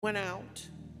went out,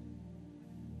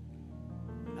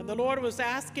 and the Lord was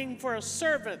asking for a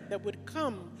servant that would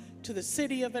come to the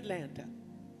city of Atlanta.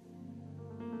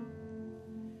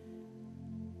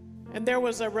 And there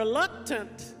was a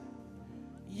reluctant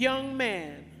young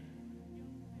man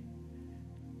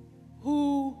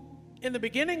who, in the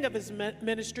beginning of his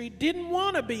ministry, didn't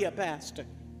want to be a pastor,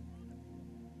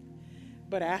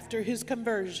 but after his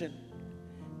conversion,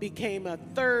 became a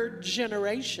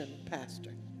third-generation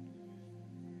pastor.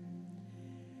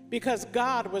 Because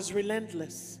God was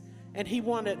relentless, and he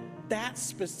wanted that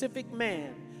specific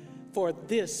man for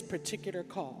this particular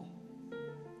call.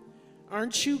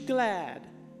 Aren't you glad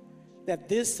that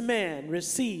this man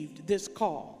received this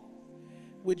call?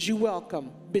 Would you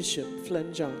welcome Bishop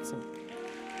Flynn Johnson?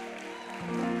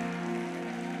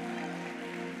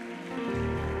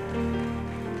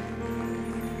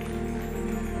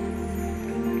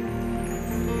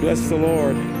 Bless the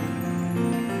Lord.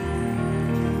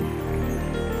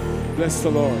 Bless the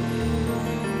Lord.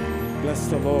 Bless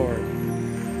the Lord.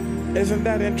 Isn't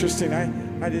that interesting? I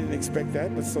didn't expect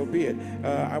that, but so be it.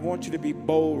 I want you to be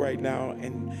bold right now,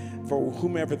 and for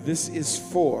whomever this is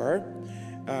for,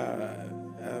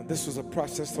 this was a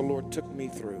process the Lord took me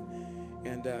through,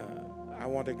 and I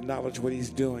want to acknowledge what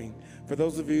he's doing. For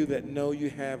those of you that know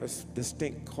you have a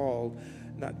distinct call,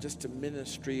 not just to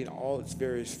ministry in all its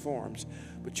various forms,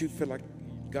 but you feel like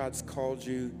God's called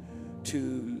you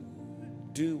to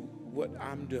do what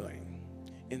I'm doing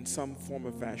in some form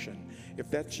or fashion. If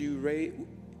that's you,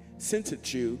 since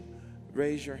it's you,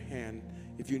 raise your hand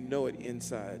if you know it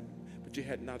inside, but you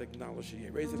had not acknowledged it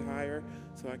yet. Raise it higher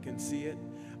so I can see it.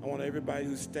 I want everybody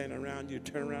who's standing around you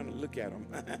to turn around and look at them.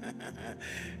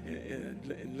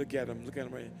 and look at them. Look at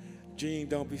them right. Gene,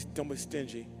 don't be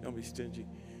stingy. Don't be stingy.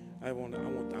 I want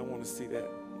to see that.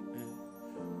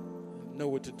 Know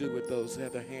what to do with those who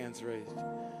have their hands raised.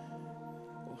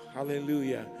 Oh,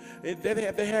 hallelujah. If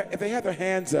they have their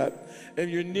hands up and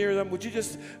you're near them, would you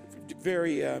just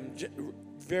very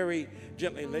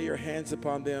gently lay your hands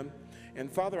upon them?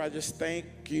 And Father, I just thank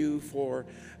you for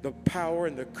the power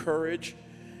and the courage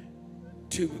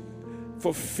to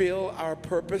fulfill our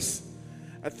purpose.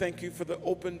 I thank you for the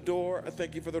open door. I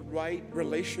thank you for the right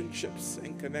relationships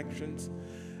and connections.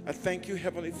 I thank you,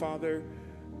 Heavenly Father,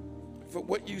 for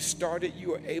what you started,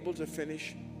 you are able to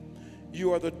finish.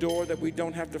 You are the door that we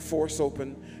don't have to force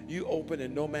open. You open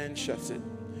and no man shuts it.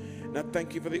 And I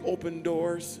thank you for the open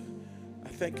doors. I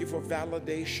thank you for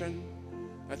validation.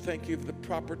 I thank you for the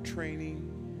proper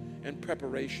training and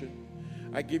preparation.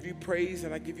 I give you praise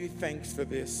and I give you thanks for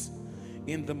this.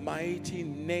 In the mighty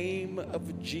name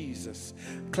of Jesus.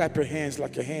 Clap your hands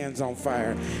like your hands on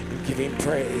fire and give him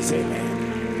praise.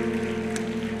 Amen.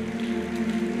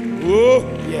 Oh,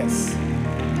 yes.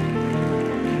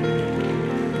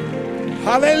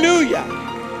 Hallelujah.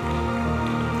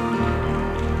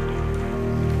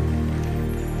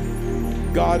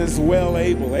 God is well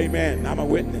able. Amen. I'm a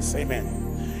witness.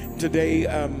 Amen. Today,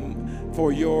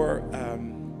 for your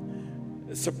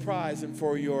surprise and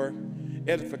for your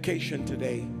edification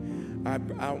today, I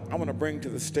want to bring to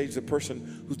the stage the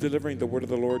person who's delivering the word of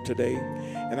the Lord today.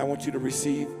 And I want you to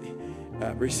receive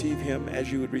him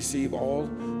as you would receive all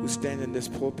who stand in this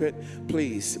pulpit.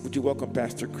 Please, would you welcome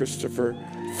Pastor Christopher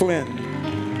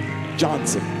Flynn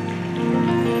Johnson.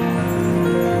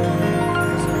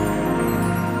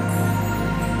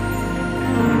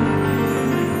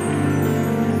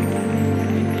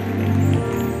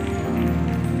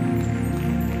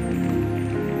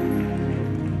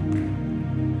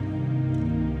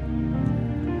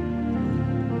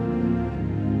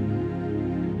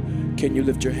 Can you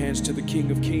lift your hands to the King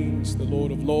of Kings, the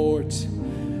Lord of Lords,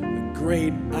 the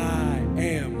great I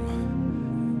am?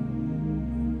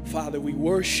 Father, we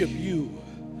worship you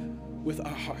with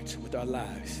our hearts, with our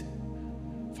lives.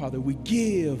 Father, we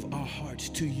give our hearts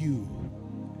to you.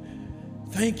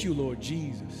 Thank you, Lord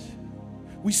Jesus.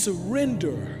 We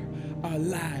surrender our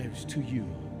lives to you.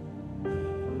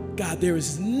 God, there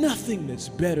is nothing that's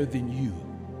better than you.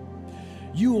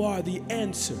 You are the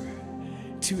answer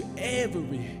to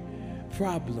every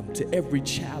problem, to every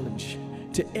challenge,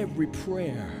 to every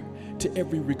prayer, to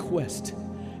every request.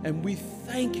 And we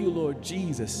thank you, Lord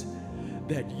Jesus,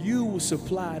 that you will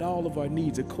supply all of our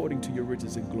needs according to your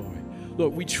riches and glory.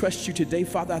 Lord, we trust you today.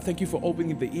 Father, I thank you for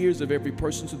opening the ears of every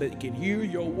person so that they can hear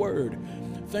your word.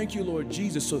 Thank you, Lord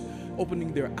Jesus, for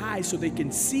opening their eyes so they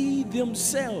can see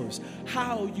themselves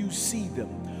how you see them.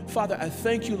 Father, I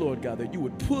thank you, Lord God, that you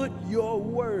would put your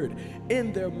word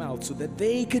in their mouth so that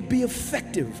they could be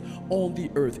effective on the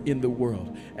earth, in the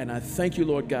world. And I thank you,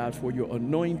 Lord God, for your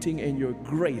anointing and your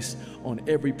grace on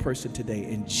every person today.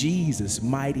 In Jesus'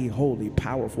 mighty, holy,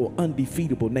 powerful,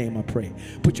 undefeatable name, I pray.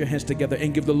 Put your hands together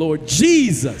and give the Lord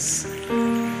Jesus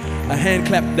a hand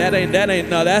clap.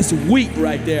 No, that's weak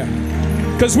right there.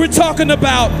 Because we're talking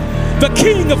about the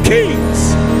King of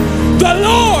Kings, the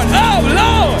Lord of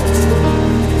Lords.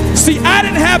 See, I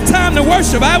didn't have time to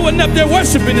worship. I wasn't up there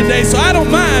worshiping today, so I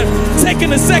don't mind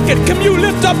taking a second. Can you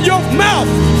lift up your mouth,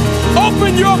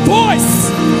 open your voice,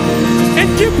 and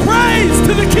give praise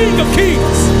to the King of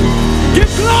Kings? Give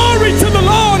glory to the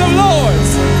Lord of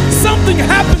Lords. Something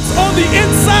happens on the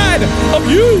inside of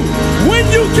you when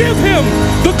you give him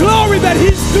the glory that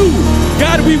he's due.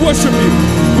 God, we worship you.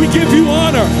 We give you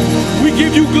honor. We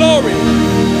give you glory.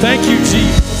 Thank you,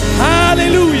 Jesus.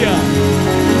 Hallelujah.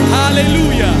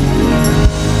 Hallelujah.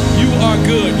 You are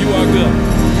good. You are good.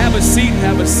 Have a seat.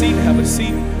 Have a seat. Have a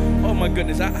seat. Oh my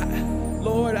goodness.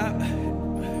 Lord,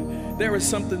 there is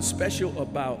something special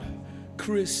about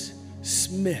Chris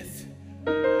Smith.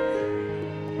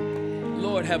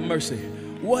 Lord have mercy.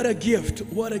 What a gift.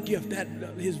 What a gift. That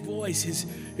his voice,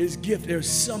 his gift. There's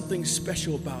something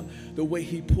special about the way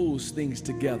he pulls things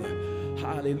together.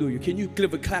 Hallelujah. Can you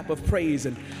give a clap of praise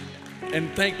and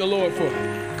thank the Lord for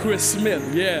Chris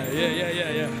Smith? Yeah.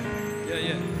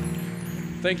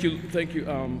 Thank you.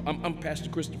 I'm Pastor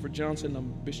Christopher Johnson.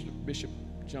 I'm Bishop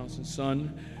Johnson's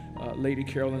son, Lady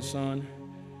Carolyn's son.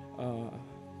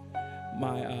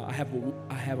 I have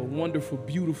a wonderful,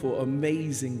 beautiful,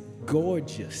 amazing,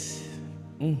 gorgeous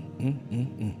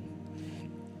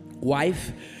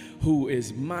wife who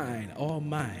is mine, all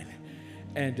mine.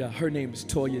 And her name is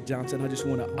Toya Johnson. I just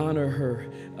want to honor her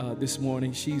this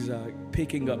morning. She's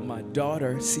picking up my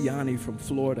daughter, Siani, from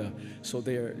Florida. So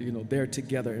they're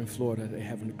together in Florida. They're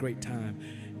having a great time.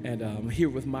 And I'm here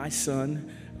with my son,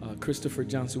 Christopher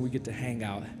Johnson. We get to hang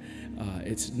out.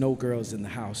 It's no girls in the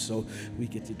house, so we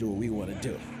get to do what we want to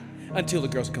do. Until the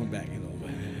girls come back,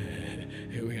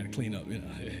 We got to clean up,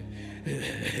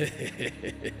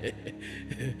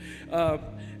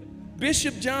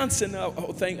 Bishop Johnson, I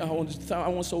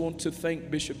also want to thank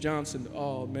Bishop Johnson.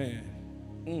 Oh, man.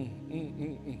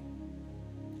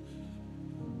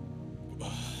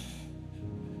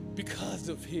 Because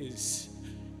of his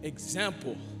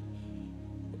example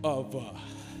of a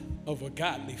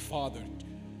godly father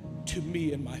to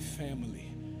me and my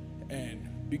family, and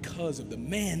because of the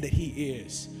man that he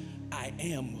is, I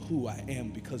am who I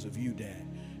am because of you, Dad.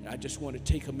 And I just want to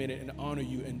take a minute and honor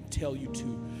you and tell you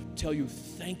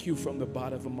thank you from the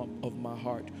bottom of my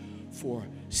heart for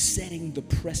setting the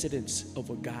precedence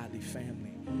of a godly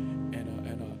family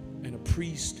and a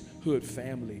priesthood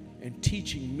family, and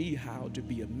teaching me how to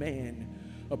be a man,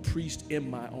 a priest in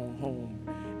my own home,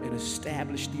 and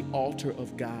establish the altar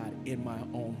of God in my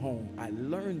own home. I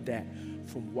learned that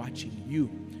from watching you,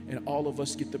 and all of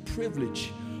us get the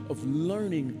privilege of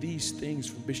learning these things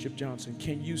from Bishop Johnson.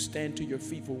 Can you stand to your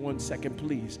feet for 1 second,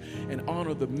 please, and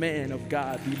honor the man of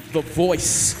God, the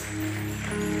voice,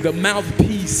 the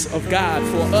mouthpiece of God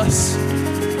for us.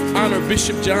 Honor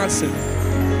Bishop Johnson,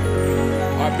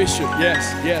 our bishop.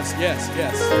 Yes.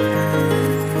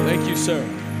 Thank you, sir.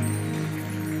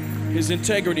 His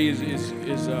integrity is he's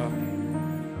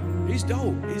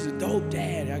dope. He's a dope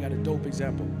dad. I got a dope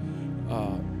example.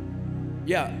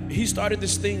 He started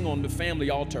this thing on the family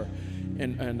altar,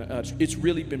 and it's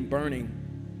really been burning.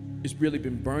 It's really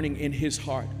been burning in his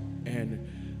heart, and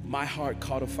my heart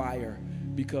caught a fire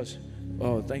because,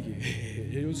 oh, thank you.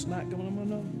 It was not going on my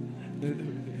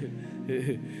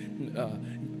nose.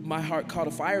 My heart caught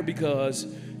a fire because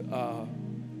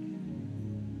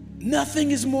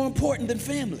nothing is more important than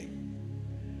family.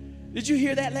 Did you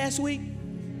hear that last week?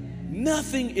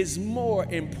 Nothing is more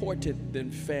important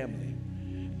than family.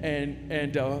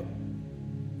 And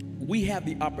we have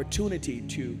the opportunity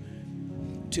to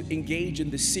engage in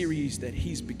the series that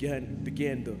he's began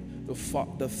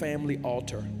the family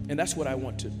altar, and that's what I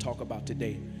want to talk about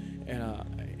today.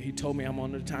 And he told me I'm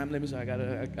on the time limit, so I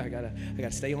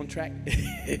gotta stay on track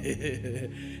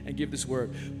and give this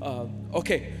word.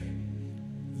 Okay,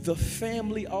 the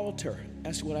family altar.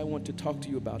 That's what I want to talk to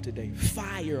you about today.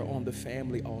 Fire on the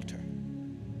family altar.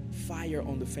 Fire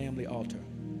on the family altar.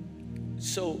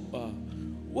 So,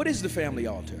 what is the family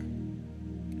altar?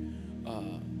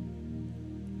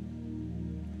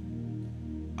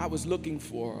 I was looking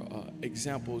for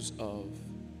examples of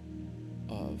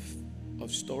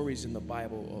stories in the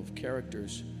Bible of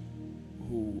characters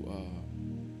who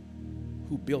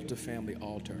built a family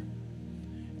altar,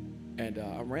 and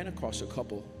I ran across a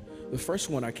couple. The first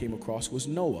one I came across was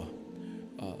Noah.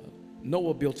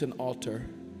 Noah built an altar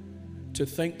to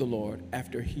thank the Lord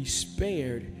after he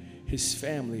spared his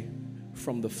family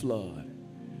from the flood.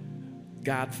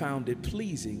 God found it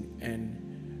pleasing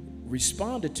and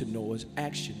responded to Noah's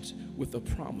actions with a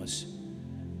promise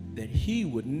that he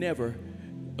would never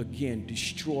again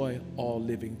destroy all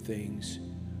living things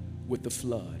with the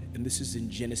flood. And this is in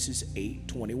Genesis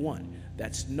 8:21.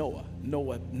 That's Noah.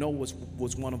 Noah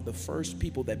was one of the first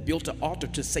people that built an altar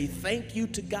to say thank you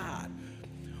to God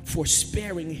for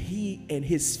sparing he and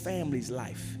his family's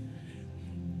life.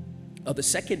 The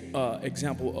second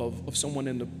example of someone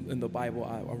in the Bible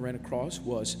I ran across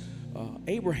was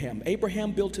Abraham.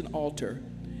 Abraham built an altar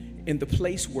in the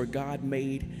place where God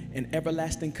made an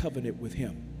everlasting covenant with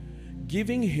him,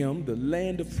 giving him the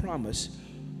land of promise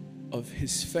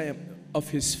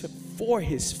for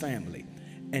his family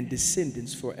and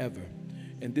descendants forever.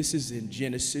 And this is in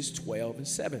Genesis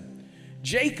 12:7.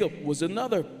 Jacob was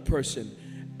another person.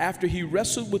 After he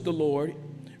wrestled with the Lord,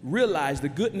 realized the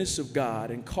goodness of God,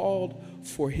 and called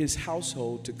for his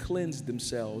household to cleanse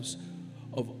themselves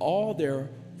of all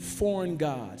their foreign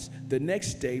gods, the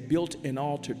next day built an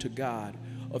altar to God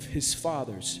of his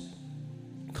fathers,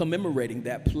 commemorating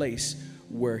that place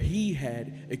where he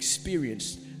had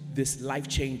experienced this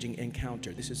life-changing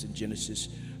encounter. This is in Genesis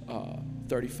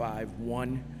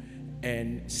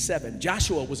 35:1-7.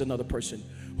 Joshua was another person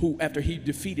who, after he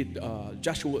defeated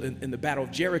Joshua in the battle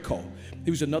of Jericho,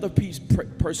 he was another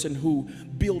person who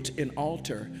built an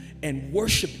altar and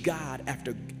worshiped God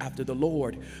after the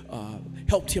Lord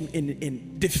helped him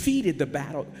in defeated the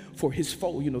battle for his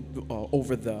foe,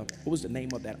 over what was the name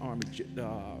of that army?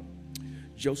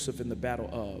 Joseph in the battle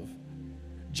of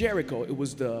Jericho. It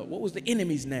was what was the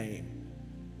enemy's name?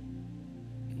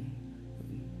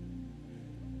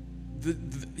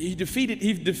 He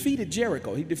defeated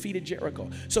Jericho. He defeated Jericho.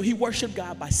 So he worshiped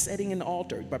God by setting an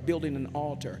altar, by building an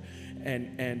altar,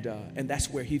 and that's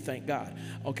where he thanked God.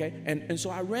 Okay, and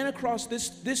so I ran across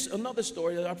this another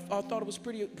story that I thought it was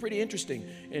pretty interesting,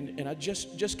 and I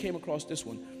just came across this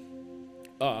one.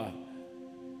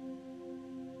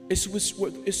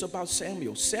 It's about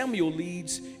Samuel. Samuel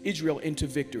leads Israel into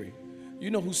victory.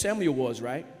 You know who Samuel was,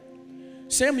 right?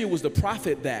 Samuel was the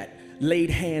prophet that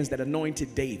laid hands, that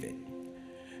anointed David.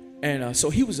 And so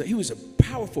he was a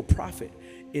powerful prophet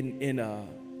that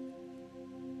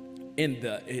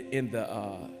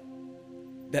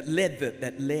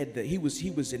led he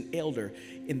was an elder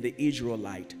in the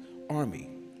Israelite army.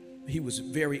 He was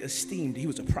very esteemed. He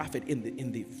was a prophet in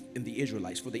the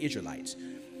Israelites, for the Israelites.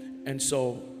 And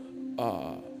so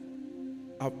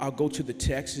I'll go to the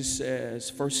text. It says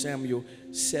 1 Samuel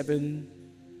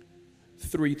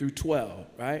 7:3-12,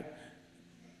 right?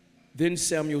 Then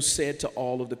Samuel said to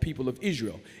all of the people of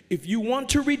Israel, if you want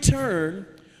to return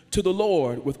to the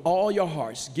Lord with all your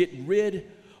hearts, get rid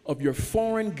of your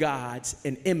foreign gods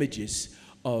and images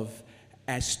of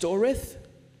Ashtoreth.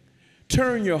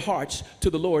 Turn your hearts to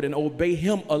the Lord and obey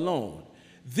him alone.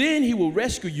 Then he will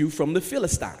rescue you from the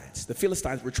Philistines. The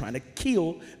Philistines were trying to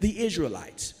kill the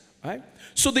Israelites, right?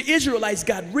 So the Israelites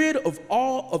got rid of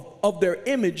all of their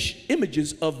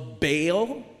images of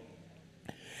Baal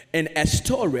and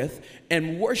Ashtoreth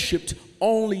and worshiped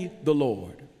only the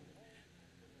Lord.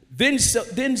 Then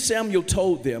Samuel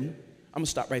told them, I'm going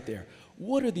to stop right there.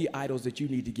 What are the idols that you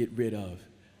need to get rid of?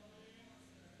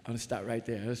 I'm going to stop right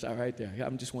there. I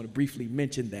just want to briefly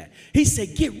mention that. He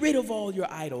said, get rid of all your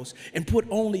idols and put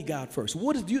only God first.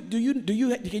 Can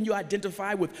you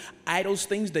identify with idols,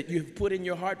 things that you have put in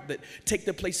your heart that take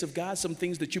the place of God, some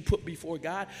things that you put before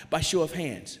God? By show of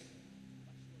hands.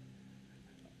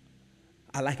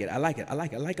 I like your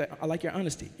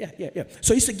honesty. Yeah.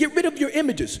 So he said, get rid of your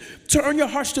images. Turn your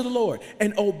hearts to the Lord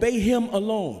and obey him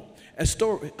alone.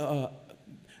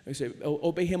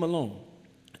 Obey him alone.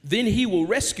 Then he will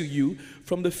rescue you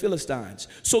from the Philistines.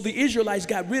 So the Israelites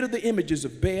got rid of the images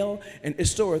of Baal and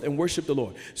Ashtoreth and worshiped the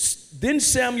Lord. Then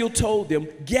Samuel told them,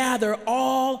 gather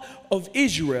all of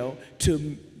Israel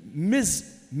to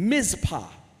Mizpah,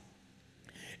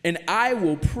 and I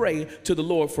will pray to the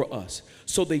Lord for us.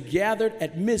 So they gathered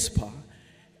at Mizpah,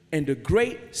 and in a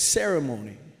great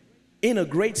ceremony,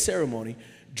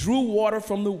 drew water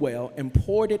from the well and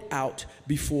poured it out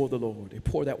before the Lord. They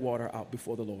poured that water out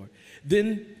before the Lord.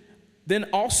 Then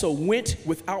also went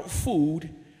without food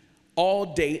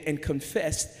all day and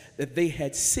confessed that they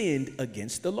had sinned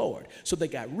against the Lord. So they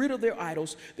got rid of their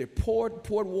idols. They poured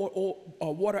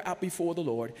water out before the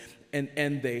Lord,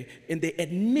 and they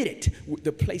admitted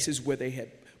the places where they had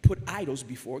put idols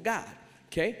before God.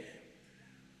 Okay?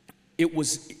 It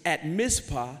was at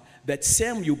Mizpah that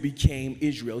Samuel became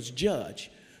Israel's judge.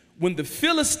 When the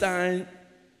Philistine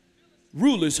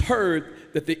rulers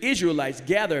heard that the Israelites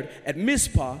gathered at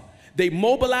Mizpah, they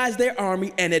mobilized their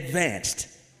army and advanced.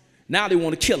 Now they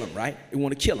want to kill them, right? They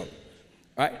want to kill them,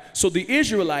 right? So the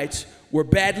Israelites were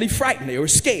badly frightened. They were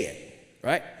scared,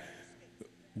 right?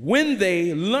 When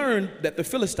they learned that the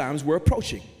Philistines were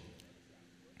approaching.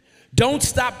 Don't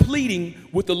stop pleading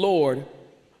with the Lord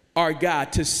our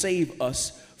God to save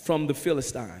us from the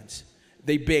Philistines,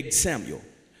 they begged Samuel.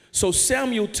 So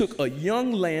Samuel took a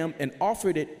young lamb and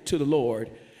offered it to the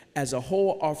Lord as a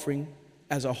whole offering,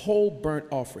 as a whole burnt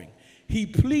offering. He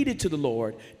pleaded to the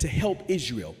Lord to help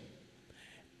Israel.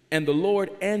 And the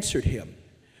Lord answered him.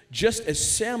 Just as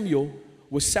Samuel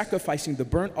was sacrificing the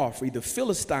burnt offering, the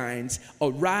Philistines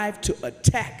arrived to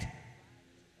attack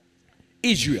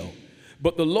Israel.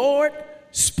 But the Lord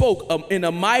spoke in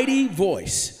a mighty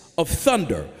voice of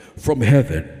thunder from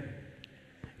heaven.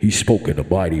 He spoke in a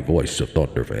mighty voice of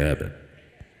thunder from heaven.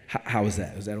 How is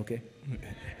that? Is that okay?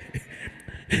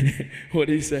 What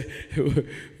did he say?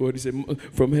 What did he say?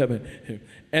 From heaven.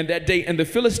 And that day, and the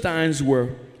Philistines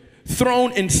were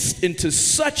thrown into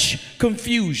such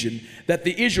confusion that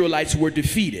the Israelites were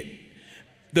defeated.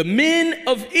 The men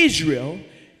of Israel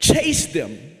chased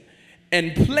them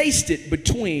and placed it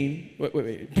between,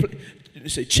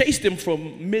 chased them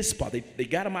from Mizpah. They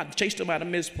got them out, chased them out of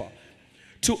Mizpah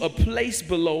to a place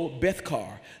below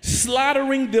Bethkar,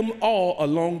 slaughtering them all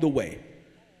along the way.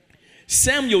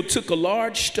 Samuel took a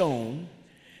large stone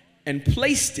and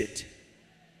placed it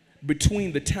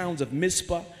between the towns of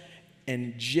Mizpah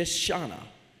and Jeshana.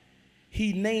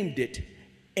 He named it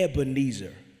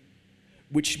Ebenezer,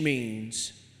 which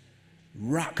means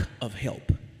rock of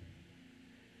help.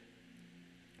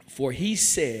 For he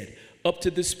said, up to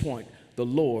this point, the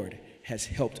Lord has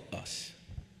helped us.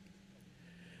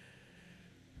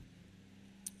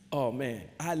 Oh man,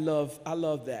 I love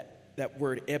that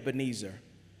word Ebenezer.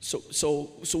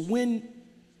 So when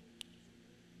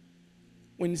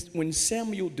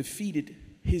Samuel defeated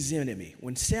his enemy,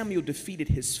 when Samuel defeated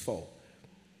his foe,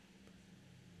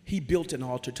 he built an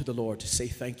altar to the Lord to say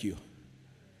thank you.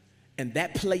 And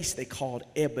that place they called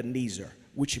Ebenezer,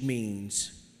 which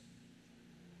means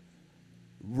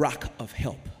rock of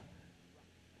help.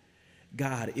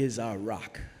 God is our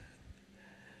rock.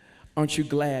 Aren't you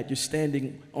glad you're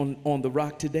standing on the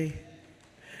rock today?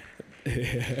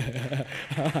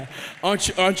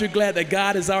 Aren't you glad that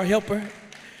God is our helper?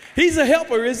 He's a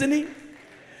helper, isn't he?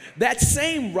 That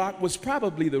same rock was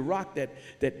probably the rock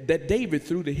that David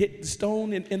threw to hit the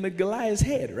stone in the Goliath's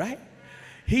head, right?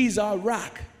 He's our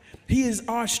rock. He is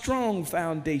our strong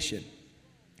foundation.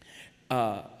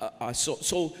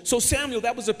 So Samuel,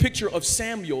 that was a picture of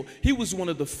Samuel. He was one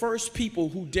of the first people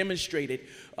who demonstrated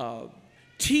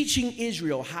teaching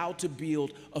Israel how to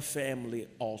build a family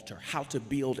altar, how to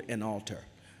build an altar,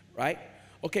 right?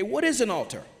 Okay, what is an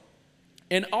altar?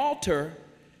 An altar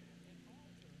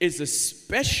is a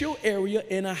special area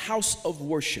in a house of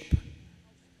worship.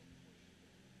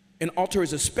 An altar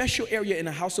is a special area in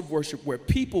a house of worship where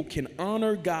people can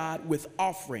honor God with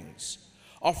offerings.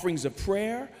 Offerings of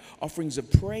prayer, offerings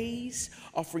of praise,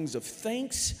 offerings of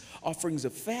thanks, offerings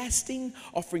of fasting,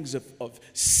 offerings of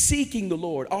seeking the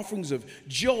Lord, offerings of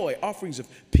joy, offerings of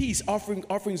peace,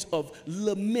 offerings of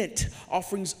lament,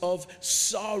 offerings of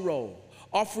sorrow,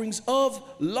 offerings of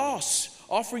loss,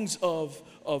 offerings of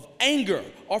anger,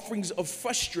 offerings of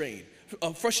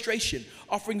frustration,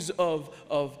 offerings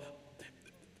of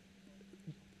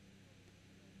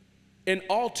an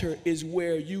altar is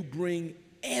where you bring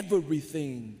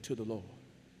everything to the Lord.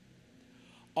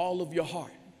 All of your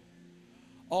heart,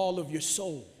 all of your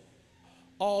soul,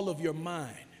 all of your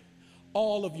mind,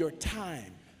 all of your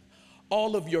time,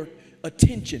 all of your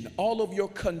attention, all of your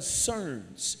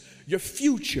concerns, your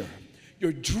future,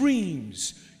 your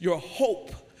dreams, your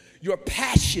hope, your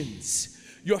passions,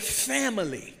 your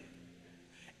family,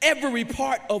 every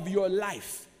part of your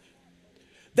life.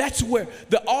 That's where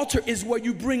the altar is, where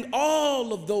you bring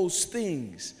all of those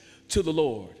things to the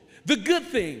Lord. The good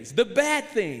things, the bad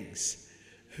things,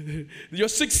 your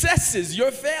successes,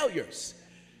 your failures.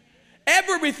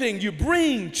 Everything you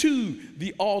bring to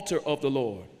the altar of the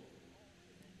Lord.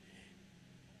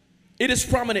 It is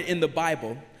prominent in the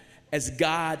Bible as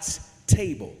God's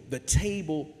table, the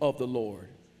table of the Lord.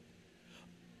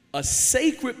 A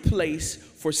sacred place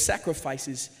for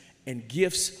sacrifices and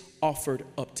gifts offered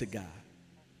up to God.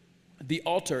 The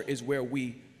altar is where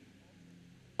we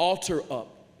altar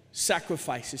up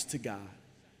sacrifices to God.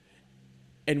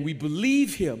 And we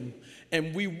believe him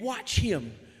and we watch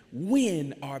him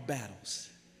win our battles.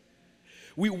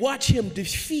 We watch him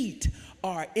defeat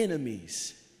our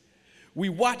enemies. We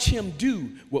watch him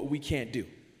do what we can't do.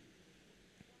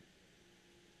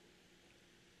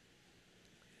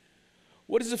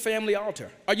 What is a family altar?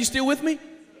 Are you still with me?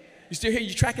 You still here?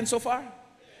 You tracking so far?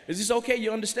 Is this okay?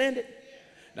 You understand it?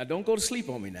 Now, don't go to sleep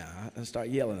on me now and start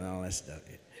yelling and all that stuff.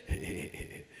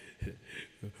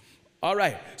 All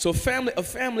right. So a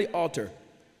family altar.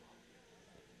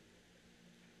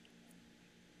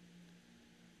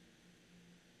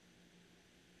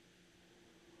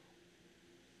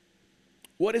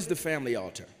 What is the family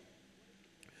altar?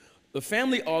 The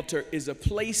family altar is a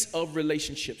place of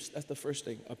relationships. That's the first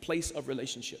thing, a place of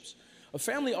relationships. A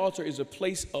family altar is a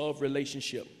place of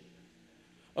relationship,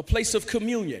 a place of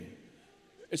communion.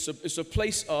 It's a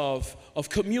place of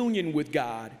communion with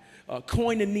God,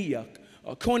 koinonia.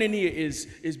 Koinonia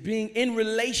is being in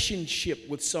relationship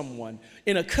with someone,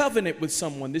 in a covenant with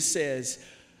someone. This says,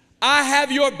 I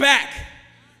have your back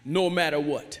no matter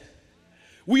what.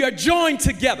 We are joined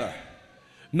together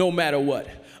no matter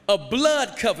what. A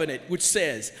blood covenant which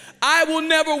says, I will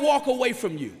never walk away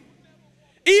from you,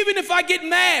 even if I get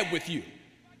mad with you.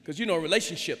 Because, you know, a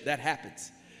relationship, that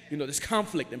happens. You know, there's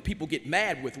conflict and people get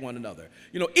mad with one another.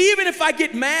 You know, even if I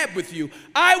get mad with you,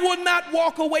 I will not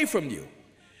walk away from you.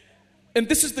 And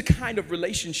this is the kind of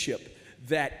relationship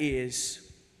that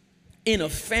is in a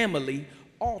family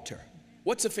altar.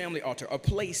 What's a family altar? A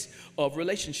place of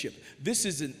relationship. This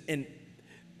is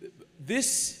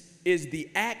this is the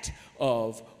act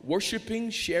of worshiping,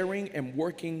 sharing, and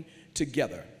working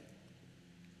together.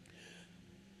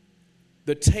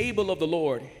 The table of the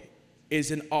Lord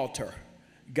is an altar.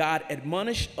 God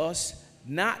admonished us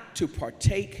not to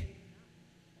partake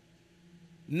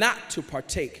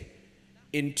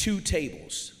in two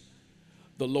tables,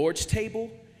 the Lord's table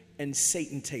and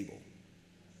Satan's table.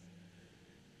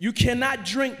 You cannot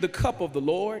drink the cup of the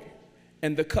Lord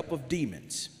and the cup of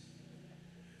demons.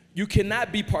 You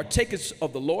cannot be partakers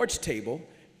of the Lord's table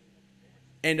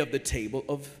and of the table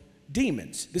of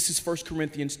demons. This is 1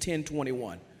 Corinthians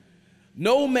 10:21.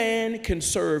 No man can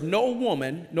serve, no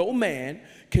man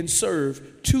can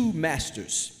serve two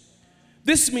masters.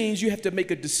 This means you have to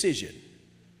make a decision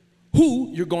who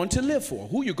you're going to live for,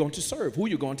 who you're going to serve, who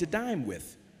you're going to dine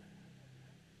with.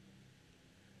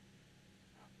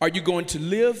 Are you going to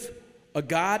live a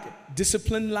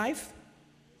God-disciplined life,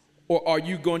 or are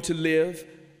you going to live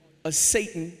a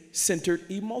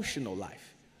Satan-centered emotional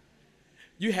life?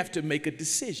 You have to make a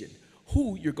decision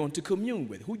who you're going to commune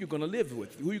with, who you're going to live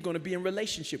with, who you're going to be in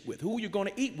relationship with, who you're going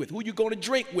to eat with, who you're going to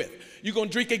drink with. You're going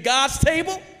to drink at God's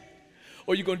table,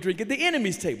 or you're going to drink at the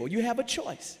enemy's table. You have a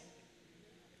choice.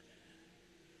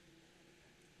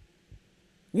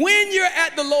 When you're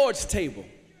at the Lord's table,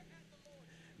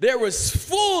 there is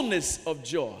fullness of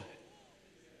joy.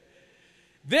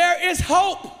 There is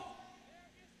hope.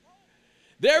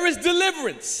 There is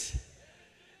deliverance.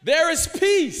 There is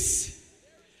peace.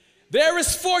 There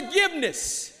is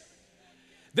forgiveness.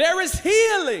 There is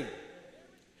healing.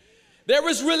 There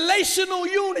is relational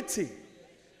unity.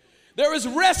 There is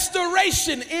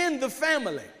restoration in the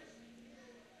family.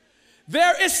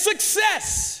 There is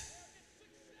success.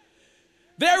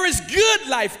 There is good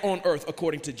life on earth,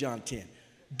 according to John 10.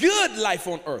 Good life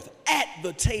on earth at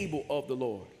the table of the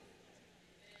Lord.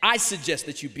 I suggest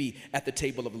that you be at the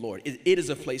table of the Lord. It is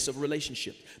a place of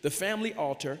relationship. The family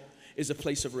altar is a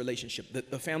place of relationship.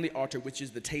 The family altar, which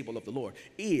is the table of the Lord,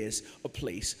 is a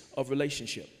place of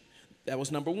relationship. That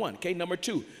was number one. Okay, number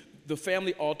two, the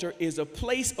family altar is a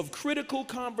place of critical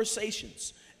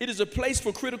conversations. It is a place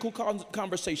for critical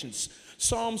conversations.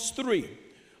 Psalm 78,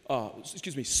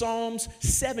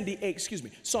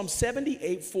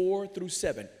 4 through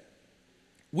 7.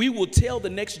 We will tell the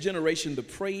next generation the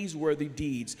praiseworthy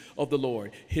deeds of the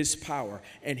Lord, his power,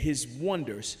 and his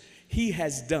wonders he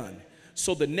has done,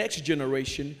 so the next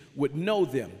generation would know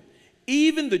them,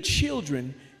 even the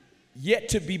children yet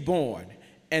to be born,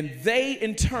 and they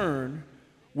in turn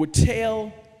would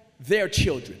tell their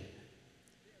children.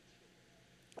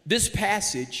 This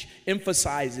passage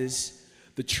emphasizes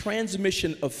the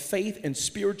transmission of faith and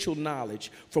spiritual knowledge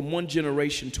from one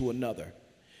generation to another.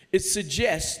 It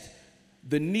suggests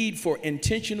the need for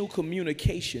intentional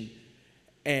communication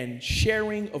and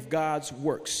sharing of God's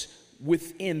works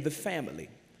within the family,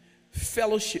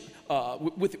 fellowship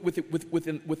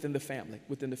within the family.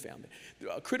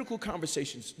 Critical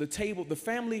conversations. The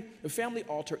family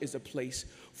altar is a place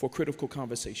for critical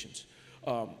conversations.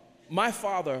 My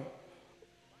father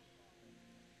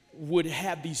would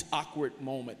have these awkward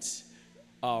moments.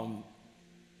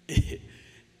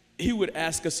 He would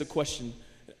ask us a question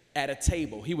at a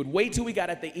table. He would wait till we got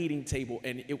at the eating table,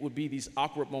 and it would be these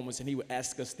awkward moments, and he would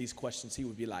ask us these questions. He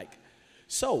would be like,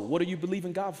 so, what do you believe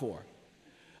in God for?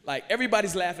 Like,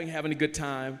 everybody's laughing, having a good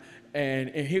time, and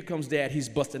here comes Dad. He's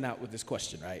busting out with this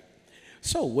question, right?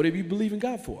 So, what do you believe in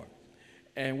God for?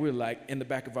 And we're like, in the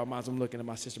back of our minds, I'm looking at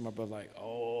my sister and my brother like,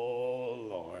 oh,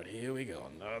 Lord, here we go,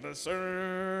 another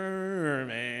sermon,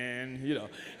 you know.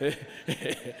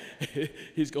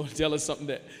 He's going to tell us something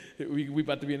that we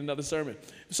about to be in another sermon.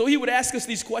 So he would ask us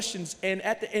these questions, and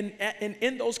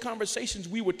in those conversations,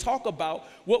 we would talk about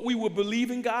what we would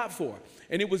believe in God for.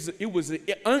 And it was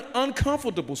an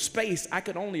uncomfortable space, I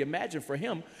could only imagine for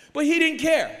him, but he didn't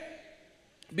care.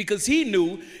 Because he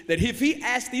knew that if he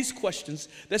asked these questions,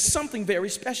 that something very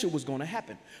special was going to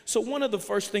happen. So one of the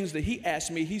first things that he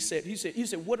asked me, he said,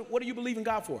 what do you believe in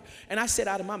God for? And I said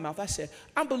out of my mouth, I said,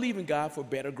 I'm believing God for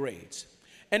better grades.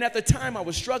 And at the time I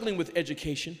was struggling with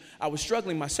education. I was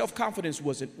struggling. My self-confidence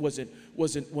wasn't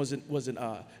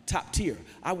top tier.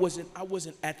 I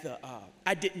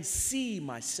didn't see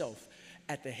myself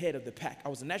at the head of the pack. I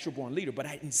was a natural born leader, but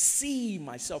I didn't see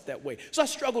myself that way. So I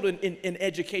struggled in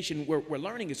education where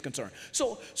learning is concerned.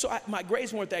 So my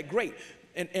grades weren't that great.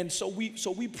 And so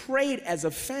we prayed as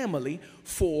a family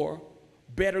for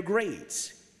better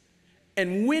grades.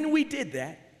 And when we did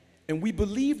that, and we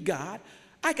believed God,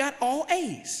 I got all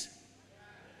A's.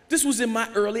 This was in my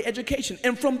early education.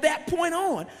 And from that point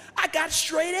on, I got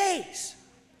straight A's.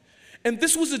 And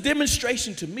this was a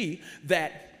demonstration to me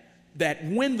that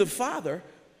when the Father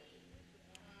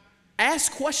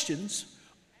asks questions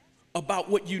about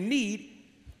what you need,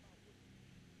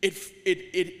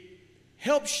 it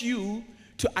helps you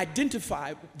to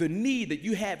identify the need that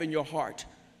you have in your heart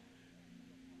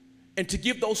and to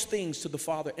give those things to the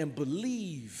Father and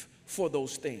believe for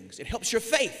those things. It helps your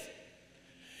faith.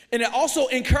 And it also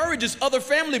encourages other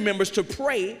family members to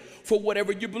pray for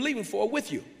whatever you're believing for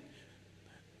with you.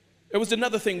 There was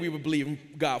another thing we were believing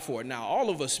God for. Now, all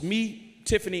of us, me,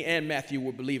 Tiffany, and Matthew,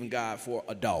 were believing God for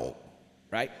a dog,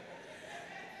 right?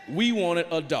 We wanted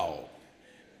a dog.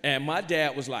 And my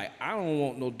dad was like, I don't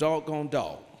want no doggone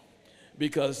dog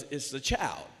because it's a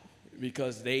child,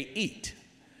 because they eat,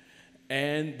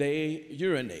 and they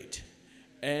urinate,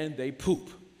 and they poop.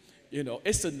 You know,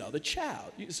 it's another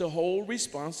child. It's a whole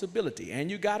responsibility. And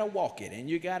you got to walk it. And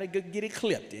you got to go get it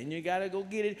clipped. And you got to go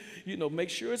get it, you know, make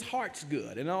sure its heart's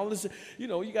good. And all this, you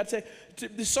know, you got to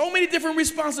take, there's so many different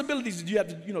responsibilities that you have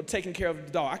to, you know, taking care of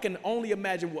the dog. I can only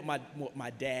imagine what my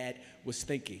dad was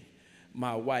thinking.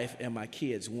 My wife and my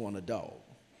kids want a dog.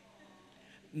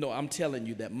 No, I'm telling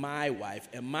you that my wife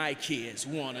and my kids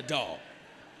want a dog.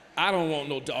 I don't want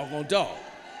no doggone dog.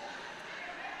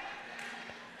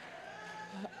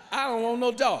 I don't want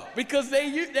no dog because they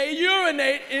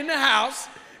urinate in the house.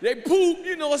 They poop,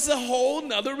 you know, it's a whole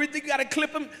nother, you got to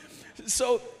clip them.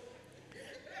 So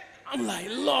I'm like,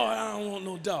 Lord, I don't want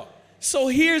no dog. So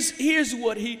here's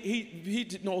what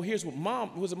here's what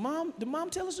mom, was it mom? Did mom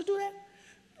tell us to do that?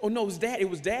 Oh, no, it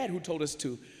was dad who told us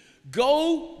to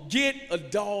go get a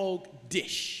dog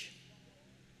dish.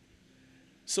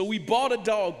 So we bought a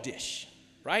dog dish,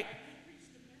 right?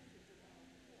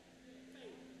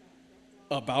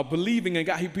 About believing in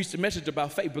God. He preached a message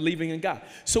about faith, believing in God.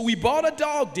 So we bought a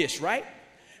dog dish, right?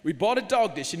 We bought a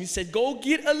dog dish, and he said, go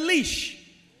get a leash.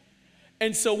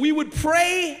 And so we would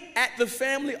pray at the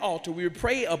family altar. We would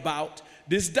pray about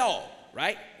this dog,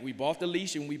 right? We bought the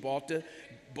leash and we bought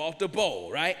the bowl,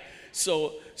 right?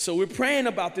 So we're praying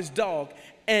about this dog,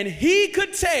 and he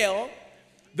could tell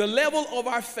the level of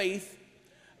our faith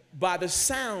by the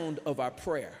sound of our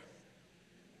prayer.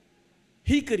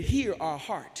 He could hear our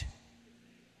heart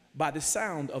by the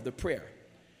sound of the prayer.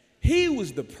 He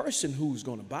was the person who was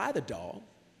going to buy the dog,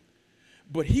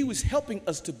 but he was helping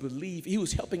us to believe. He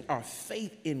was helping our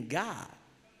faith in God,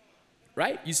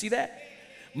 right? You see that?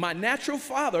 My natural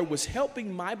father was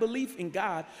helping my belief in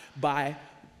God by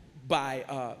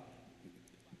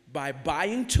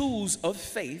buying tools of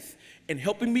faith and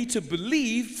helping me to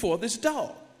believe for this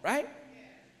dog, right?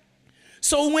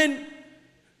 So when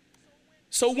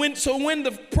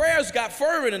the prayers got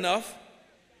fervent enough,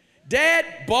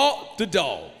 Dad bought the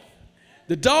dog.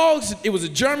 It was a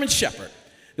German Shepherd.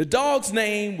 The dog's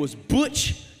name was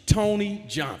Butch Tony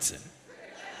Johnson.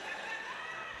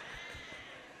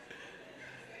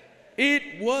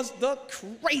 It was the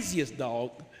craziest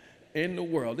dog in the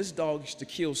world. This dog used to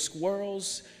kill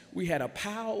squirrels. We had a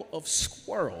pile of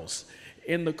squirrels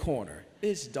in the corner.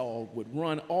 This dog would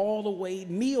run all the way.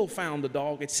 Neil found the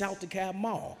dog at South DeKalb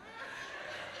Mall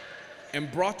and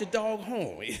brought the dog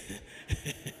home.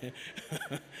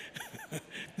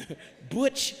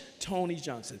 Butch Tony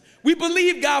Johnson. We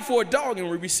believed God for a dog, and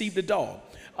we received a dog.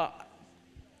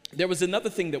 There was another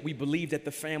thing that we believed at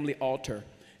the family altar.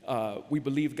 We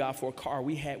believed God for a car.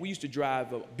 We used to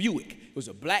drive a Buick. It was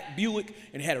a black Buick,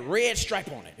 and it had a red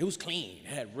stripe on it. It was clean.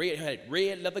 It had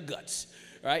red leather guts,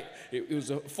 right? It was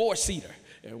a four-seater.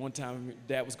 And one time,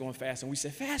 Dad was going fast, and we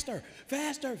said, faster,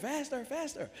 faster, faster,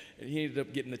 faster. And he ended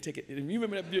up getting the ticket. And you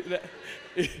remember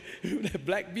that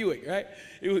black Buick, right?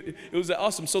 It was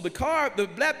awesome. So the car, the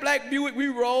black Buick, we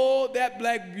rolled that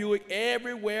black Buick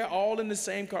everywhere, all in the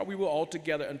same car. We were all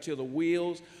together until the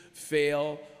wheels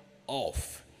fell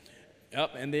off.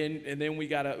 Yep, and then we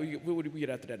got what did we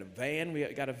get after that? A van. We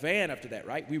got a van after that,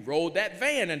 right? We rolled that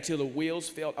van until the wheels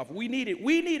fell off. We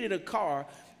needed a car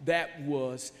that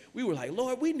we were like,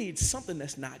 Lord, we need something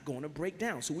that's not going to break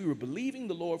down. So we were believing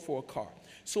the Lord for a car.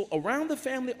 So around the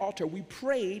family altar, we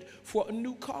prayed for a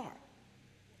new car.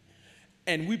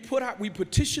 And we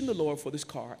petitioned the Lord for this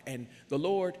car, and the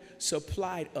Lord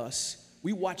supplied us.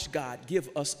 We watched God give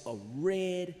us a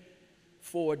red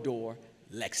 4-door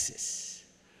Lexus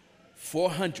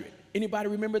 400. Anybody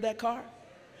remember that car?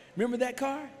 Remember that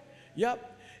car? Yep.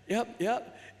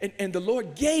 And the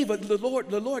Lord gave us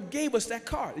that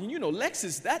car. And you know,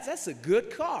 Lexus, that's a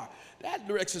good car. That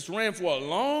Lexus ran for a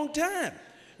long time.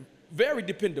 Very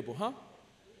dependable, huh?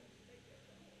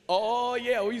 Oh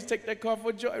yeah, we used to take that car for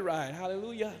a joyride.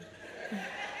 Hallelujah.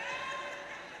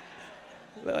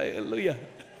 Hallelujah.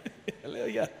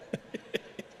 Hallelujah.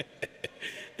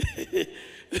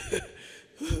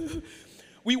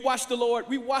 We watched the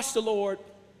Lord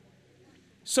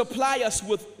supply us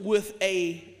with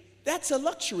that's a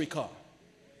luxury car.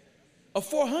 A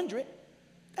 400,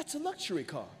 that's a luxury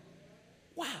car.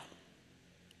 Wow.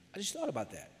 I just thought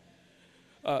about that.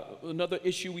 Another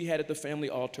issue we had at the family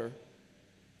altar,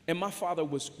 and my father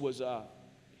was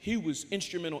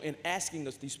instrumental in asking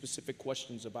us these specific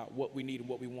questions about what we needed,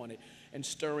 what we wanted, and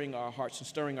stirring our hearts and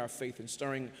stirring our faith and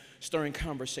stirring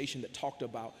conversation that talked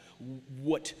about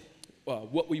what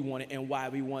we wanted and why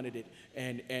we wanted it,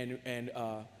 and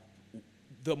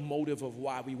the motive of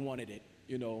why we wanted it,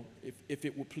 you know, if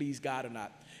it would please God or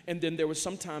not. And then there were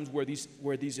some times where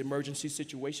these emergency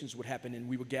situations would happen, and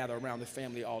we would gather around the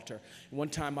family altar. And one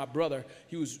time,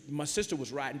 my sister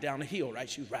was riding down the hill, right?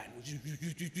 She was riding,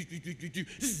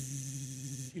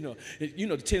 you know,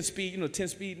 the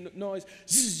 10-speed noise.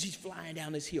 She's flying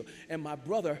down this hill, and my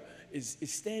brother is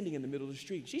standing in the middle of the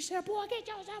street. She said, "Boy, get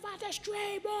yourself out the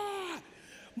street, boy!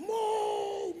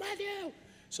 Move, Matthew!"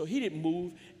 So he didn't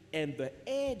move, and the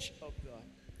edge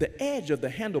of the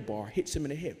handlebar hits him in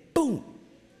the head. Boom!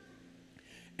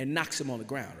 And knocks him on the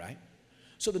ground, right?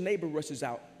 So the neighbor rushes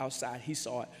outside. He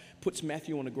saw it, puts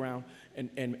Matthew on the ground,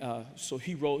 and so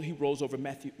he rolls over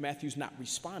Matthew. Matthew's not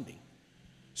responding.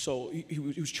 So he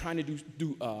was trying to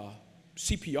do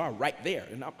CPR right there.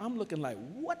 And I'm looking like,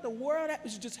 what the world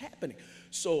is just happening?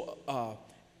 So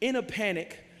in a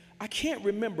panic, I can't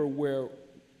remember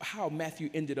how Matthew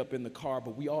ended up in the car,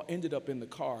 but we all ended up in the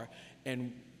car.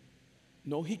 And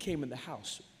no, he came in the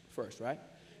house first, right?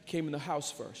 Came in the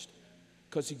house first.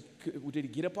 Because did he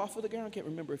get up off of the ground? I can't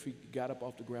remember if he got up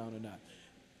off the ground or not.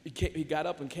 He got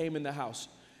up and came in the house.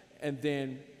 And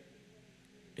then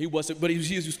he wasn't, but he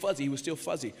was fuzzy. He was still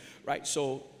fuzzy, right?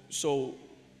 So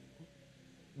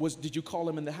did you call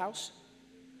him in the house?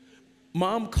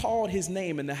 Mom called his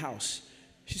name in the house.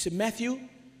 She said, "Matthew,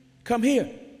 come here."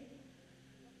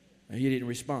 And he didn't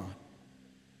respond.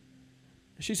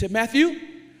 She said, "Matthew,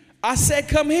 I said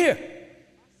come here."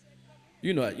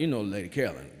 You know Lady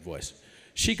Carolyn's voice.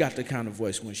 She got the kind of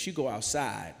voice when she go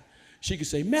outside, she could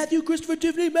say, "Matthew, Christopher,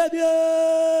 Tiffany, Matthew."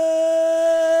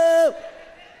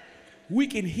 We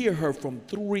can hear her from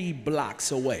 3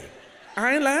 blocks away.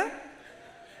 I ain't lying.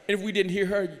 And if we didn't hear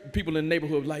her, people in the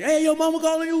neighborhood would be like, "Hey, your mama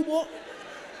calling you, boy."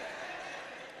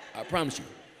 I promise you.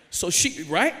 So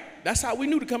right? That's how we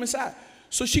knew to come inside.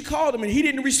 So she called him, and he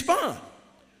didn't respond.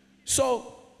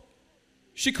 So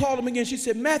she called him again. She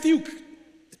said, "Matthew,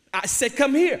 I said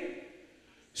come here."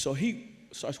 So he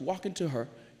starts walking to her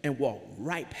and walked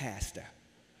right past her.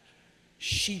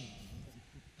 She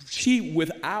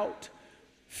without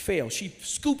fail, she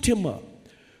scooped him up,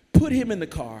 put him in the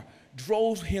car,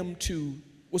 drove him to,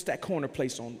 what's that corner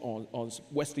place on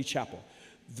Wesley Chapel,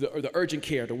 the urgent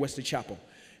care to Wesley Chapel.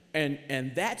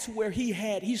 And that's where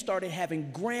he started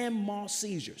having grand mal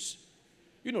seizures.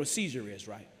 You know what a seizure is,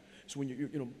 right? So when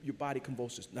your body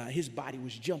convulses. Now his body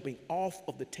was jumping off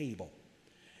of the table.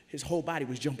 His whole body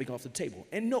was jumping off the table.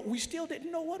 And no, we still didn't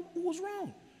know what was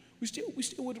wrong. We still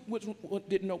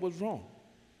didn't know what was wrong.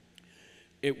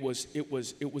 It was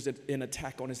an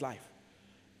attack on his life.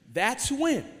 That's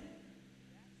when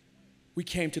we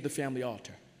came to the family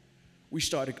altar. We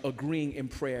started agreeing in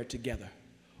prayer together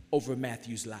over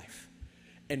Matthew's life.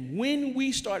 And when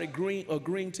we started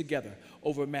agreeing together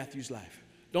over Matthew's life,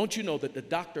 don't you know that the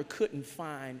doctor couldn't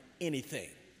find anything?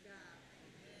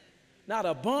 Not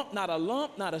a bump, not a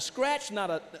lump, not a scratch,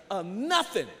 not a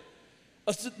nothing.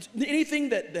 anything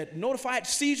that notified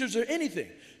seizures or anything.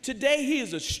 Today, he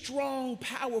is a strong,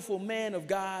 powerful man of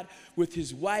God with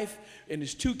his wife and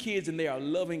his 2 kids, and they are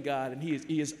loving God, and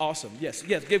he is awesome. Yes,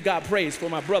 give God praise for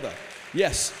my brother.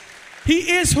 Yes,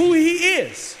 he is who he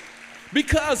is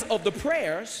because of the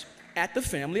prayers at the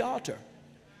family altar.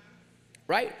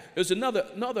 Right? There's another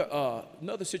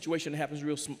situation that happens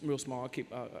real small. I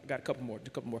got a couple more.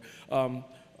 How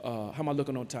am I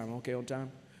looking on time? Okay, on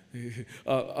time?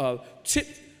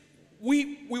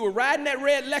 We were riding that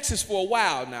red Lexus for a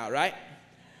while now, right?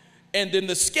 And then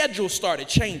the schedule started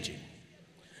changing.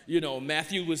 You know,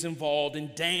 Matthew was involved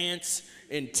in dance,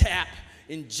 and tap,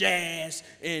 and jazz,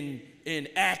 and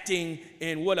acting,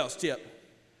 and what else, Tip?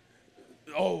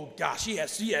 Oh gosh, he had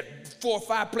 4 or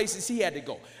 5 places he had to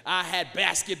go. I had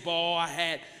basketball, I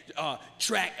had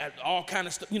track, all kind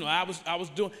of stuff. You know, I was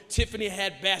doing. Tiffany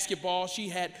had basketball. She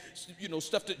had,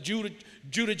 stuff that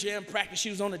Judah Jam practice. She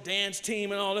was on the dance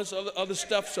team and all this other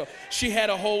stuff. So she had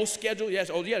a whole schedule. Yes.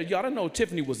 Oh yeah, y'all don't know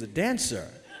Tiffany was a dancer.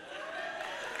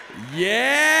 Yeah,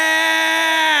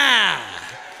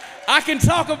 I can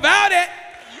talk about it.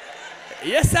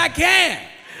 Yes, I can.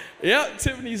 Yep,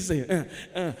 Tiffany used to say,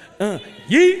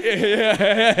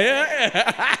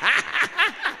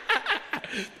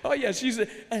 oh yeah, she used to,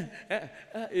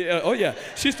 oh yeah,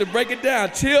 she used to break it down.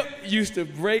 Tip used to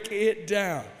break it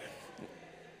down.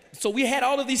 So we had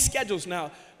all of these schedules.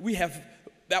 Now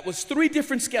that was 3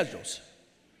 different schedules.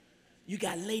 You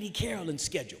got Lady Carolyn's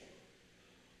schedule,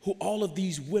 who all of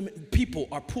these people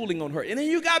are pulling on her. And then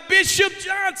you got Bishop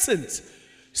Johnson's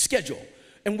schedule.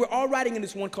 And we're all riding in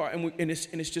this one car, and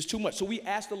it's just too much. So we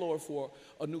asked the Lord for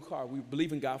a new car. We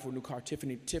believe in God for a new car.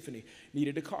 Tiffany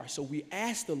needed a car. So we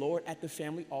asked the Lord at the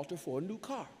family altar for a new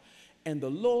car. And the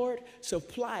Lord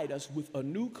supplied us with a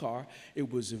new car.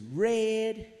 It was a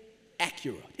red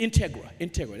Acura Integra.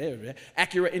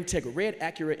 Acura Integra, red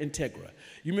Acura Integra.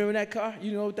 You remember that car?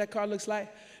 You know what that car looks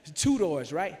like? It's 2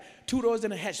 doors, right? 2 doors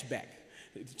and a hatchback.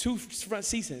 2 front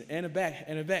seats and a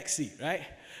back seat, right?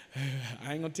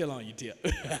 I ain't gonna tell on you, Tip.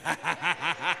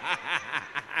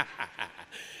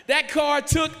 That car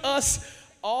took us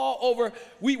all over.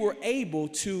 We were able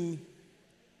to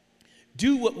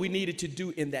do what we needed to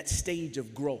do in that stage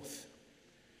of growth.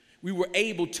 We were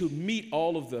able to meet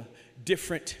all of the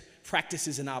different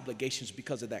practices and obligations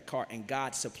because of that car, and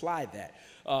God supplied that.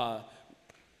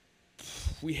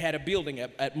 We had a building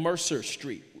at Mercer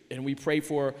Street, and we prayed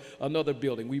for another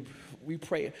building. We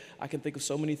pray. I can think of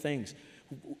so many things.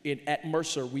 At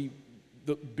Mercer,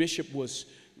 the bishop was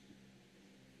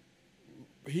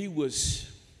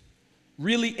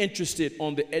really interested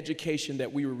on the education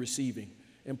that we were receiving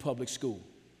in public school,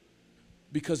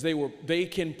 because they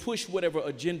can push whatever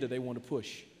agenda they want to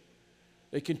push.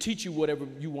 They can teach you whatever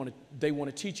they want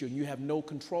to teach you, and you have no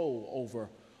control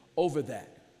over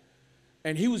that.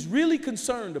 And he was really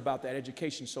concerned about that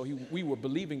education, so we were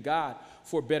believing God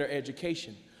for better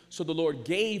education. So the Lord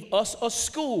gave us a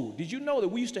school. Did you know that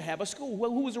we used to have a school?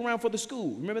 Well, who was around for the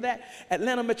school? Remember that?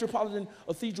 Atlanta Metropolitan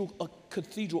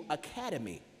Cathedral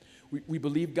Academy. We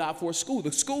believed God for a school.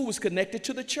 The school was connected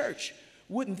to the church.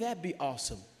 Wouldn't that be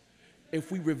awesome if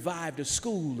we revived a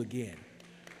school again?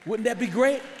 Wouldn't that be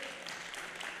great?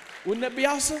 Wouldn't that be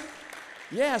awesome?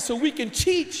 Yeah, so we can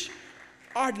teach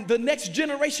the next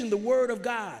generation the Word of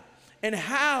God and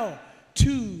how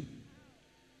to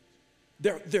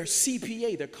their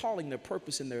CPA, their calling, their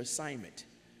purpose, and their assignment.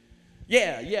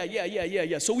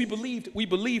 Yeah. So we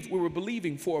were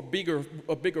believing for a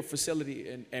bigger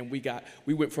facility, and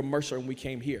we went from Mercer and we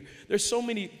came here. There's so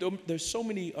many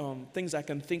things I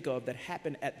can think of that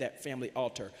happen at that family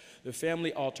altar. The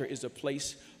family altar is a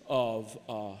place of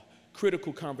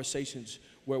critical conversations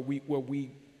where we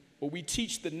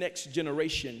teach the next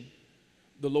generation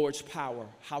the Lord's power,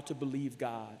 how to believe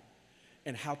God,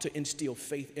 and how to instill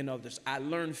faith in others. I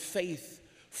learned faith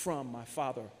from my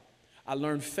father. I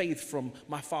learned faith from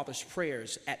my father's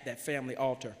prayers at that family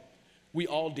altar. We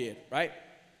all did, right?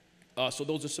 So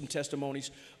those are some testimonies.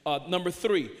 Number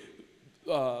 3,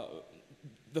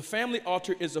 the family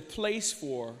altar is a place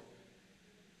for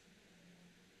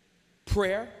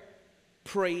prayer,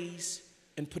 praise,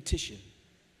 and petition.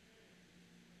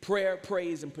 Prayer,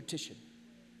 praise, and petition.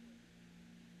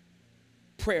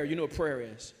 Prayer, you know what prayer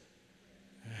is?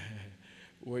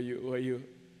 Where you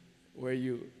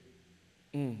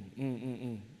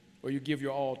give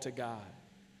your all to God,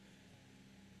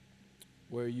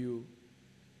 where you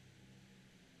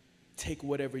take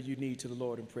whatever you need to the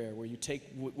Lord in prayer, where you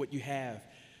take what you have.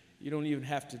 You don't even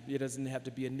have to, it doesn't have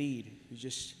to be a need.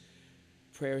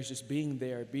 Prayer is just being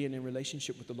there, being in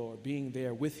relationship with the Lord, being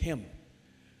there with Him.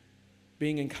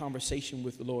 being in conversation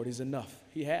with the Lord is enough.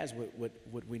 He has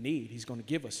what we need. He's going to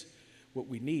give us what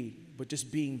we need. But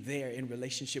just being there in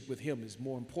relationship with him is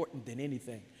more important than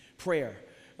anything. Prayer,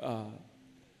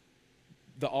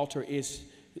 the altar is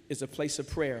a place of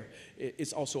prayer.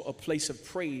 It's also a place of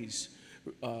praise.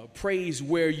 Praise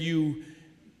where you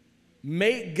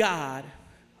make God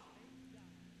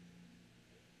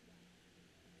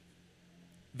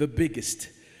the biggest.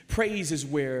 Praise is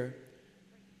where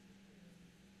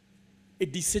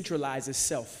it decentralizes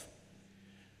self.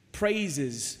 Praise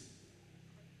is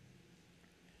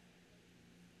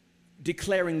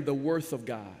declaring the worth of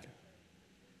God.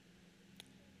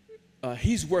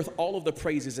 He's worth all of the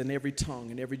praises in every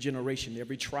tongue, in every generation,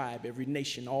 every tribe, every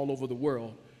nation, all over the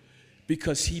world,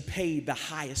 because he paid the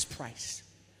highest price.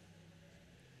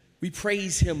 We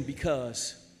praise him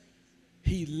because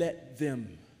he let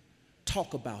them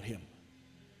talk about him.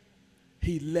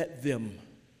 He let them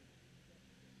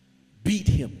beat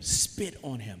him, spit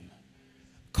on him,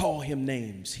 call him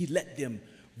names. He let them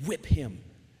whip him,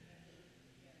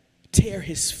 tear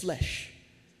his flesh.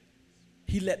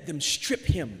 He let them strip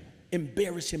him,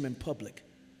 embarrass him in public.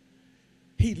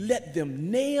 He let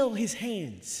them nail his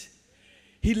hands.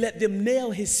 He let them nail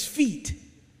his feet,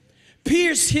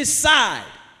 pierce his side.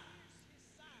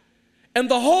 And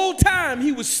the whole time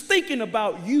he was thinking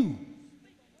about you.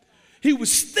 He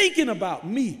was thinking about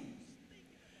me.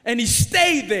 And he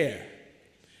stayed there.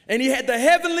 And he had the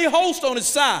heavenly host on his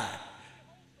side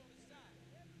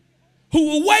who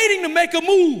were waiting to make a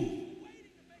move.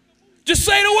 Just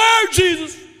say the word,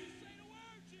 Jesus.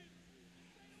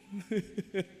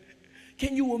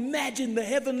 Can you imagine the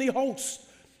heavenly host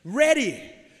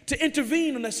ready to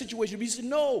intervene in that situation? He said,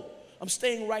 no, I'm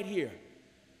staying right here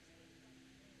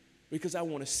because I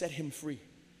want to set him free.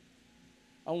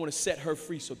 I want to set her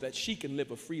free so that she can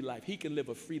live a free life. He can live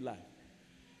a free life.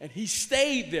 And he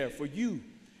stayed there for you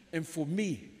and for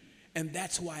me. And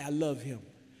that's why I love him.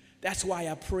 That's why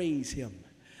I praise him.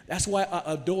 That's why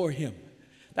I adore him.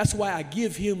 That's why I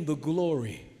give him the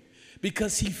glory.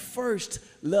 Because he first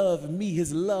loved me.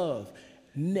 His love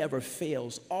never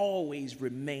fails, always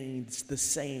remains the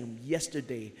same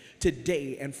yesterday,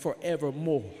 today, and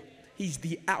forevermore. He's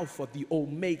the Alpha, the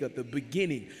Omega, the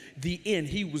beginning, the end.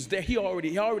 He was there. He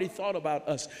already thought about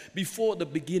us before the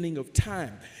beginning of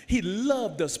time. He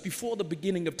loved us before the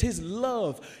beginning of time. His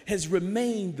love has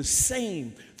remained the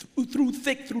same through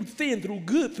thick, through thin, through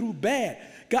good, through bad.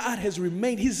 God has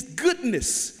remained. His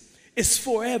goodness is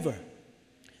forever.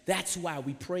 That's why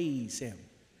we praise him.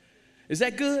 Is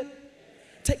that good?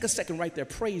 Take a second right there.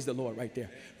 Praise the Lord right there.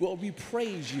 Well, we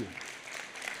praise you.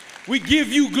 We give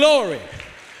you glory.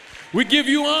 We give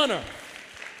you honor.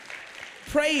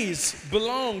 Praise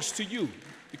belongs to you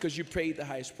because you paid the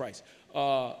highest price.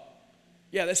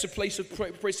 That's a place of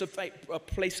praise, a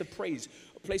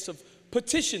place of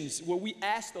petitions where we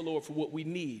ask the Lord for what we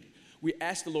need. We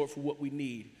ask the Lord for what we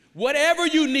need. Whatever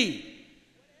you need,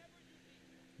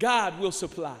 God will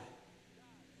supply.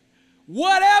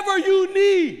 Whatever you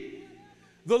need,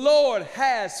 the Lord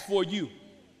has for you.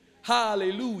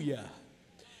 Hallelujah.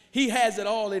 He has it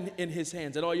all in his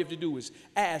hands, and all you have to do is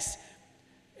ask.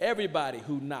 Everybody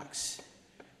who knocks,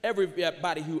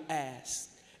 everybody who asks,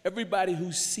 everybody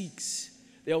who seeks,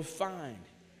 they'll find.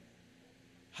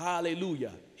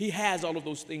 Hallelujah. He has all of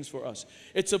those things for us.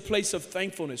 It's a place of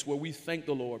thankfulness where we thank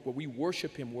the Lord, where we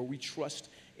worship him, where we trust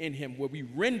in him, where we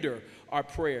render our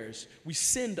prayers, we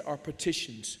send our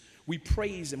petitions, we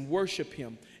praise and worship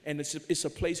him, and it's a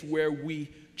place where we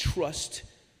trust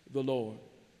the Lord.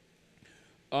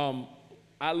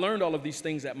 I learned all of these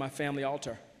things at my family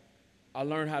altar. I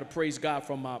learned how to praise God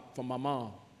from my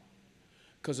mom,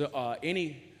 because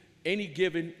any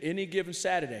given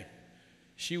Saturday,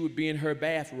 she would be in her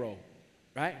bathrobe,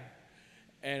 right?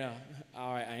 And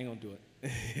all right, I ain't gonna do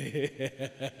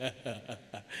it.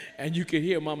 And you can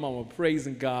hear my mama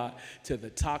praising God to the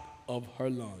top of her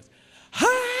lungs.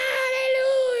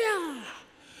 Hallelujah!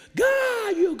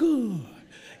 God, you're good.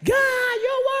 God,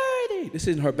 you're worthy. This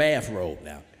isn't her bathrobe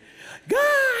now.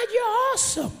 God, you're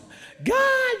awesome.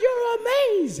 God, you're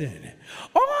amazing.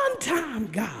 On time,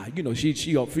 God. You know,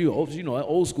 she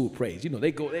old school praise. You know,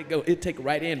 they go, it take it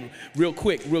right in real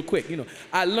quick. You know,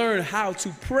 I learned how to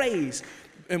praise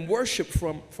and worship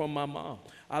from my mom.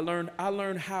 I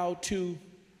learned how to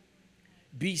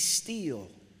be still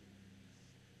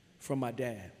from my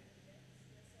dad.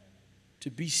 To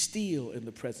be still in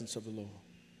the presence of the Lord.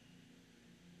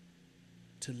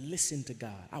 To listen to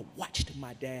God. I watched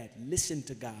my dad listen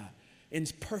to God in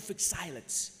perfect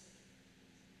silence.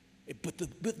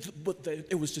 But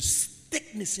there was just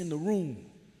thickness in the room.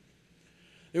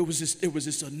 There was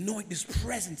this anointing, this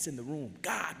presence in the room.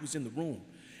 God was in the room.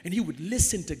 And he would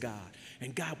listen to God.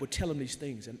 And God would tell him these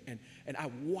things. And I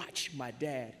watched my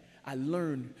dad. I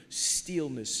learned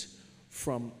stillness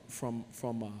from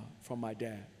my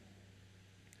dad.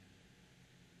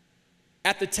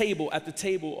 At the table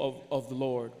of the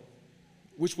Lord,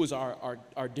 which was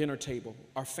our dinner table,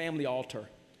 our family altar,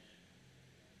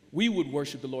 we would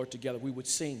worship the Lord together. We would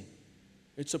sing.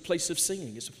 It's a place of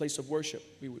singing. It's a place of worship.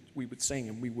 We would sing,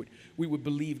 and we would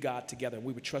believe God together.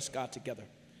 We would trust God together.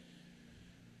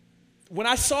 When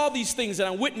I saw these things and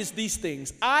I witnessed these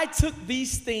things, I took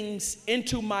these things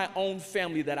into my own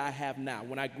family that I have now.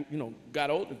 When I got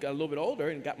a little bit older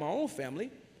and got my own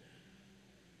family,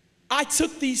 I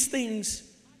took these things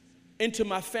into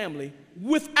my family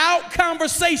without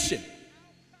conversation.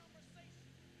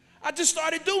 I just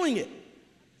started doing it.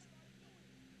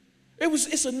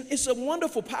 It's a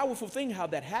wonderful, powerful thing how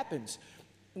that happens.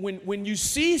 When you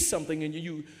see something and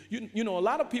you know, a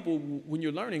lot of people, when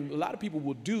you're learning, a lot of people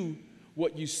will do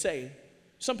what you say.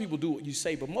 Some people do what you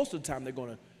say, but most of the time they're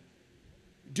going to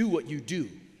do what you do.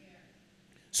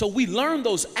 So we learn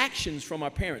those actions from our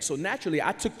parents. So naturally,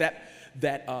 I took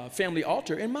that family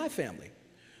altar in my family.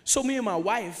 So me and my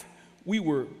wife, we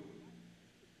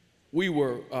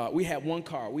had one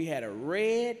car. We had a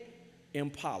red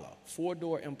Impala,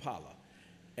 4-door Impala.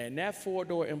 And that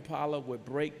 4-door Impala would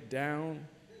break down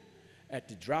at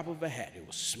the drop of a hat. It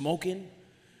was smoking,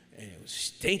 and it was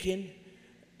stinking,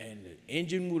 and the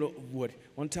engine would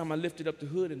one time I lifted up the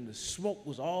hood, and the smoke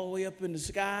was all the way up in the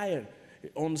sky and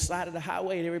on the side of the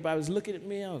highway, and everybody was looking at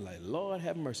me. I was like, Lord,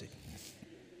 have mercy.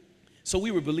 So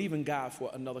we were believing God for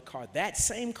another car. That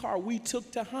same car we took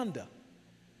to Honda.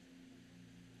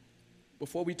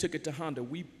 Before we took it to Honda,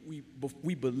 we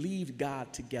believed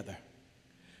God together.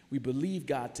 We believed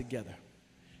God together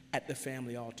at the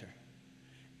family altar.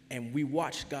 And we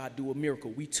watched God do a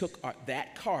miracle. We took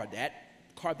that car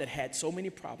that had so many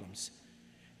problems,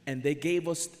 and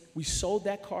we sold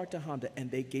that car to Honda, and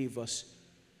they gave us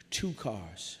 2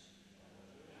 cars.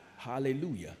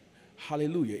 Hallelujah.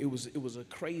 Hallelujah. It was a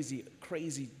crazy,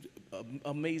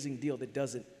 amazing deal that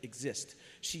doesn't exist.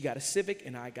 She got a Civic,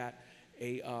 and I got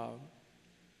a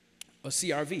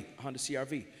CRV, a Honda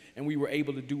CRV. And we were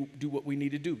able to do what we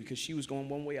needed to do, because she was going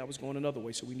one way, I was going another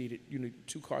way. So we needed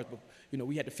 2 cars, but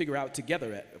we had to figure out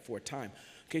together for a time.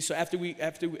 Okay, so after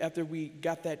we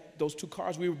got those 2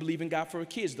 cars, we were believing God for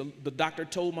kids. The doctor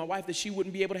told my wife that she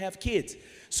wouldn't be able to have kids.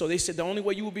 So they said the only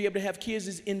way you will be able to have kids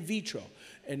is in vitro.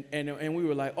 And we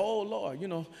were like, oh Lord,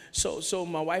 So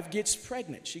my wife gets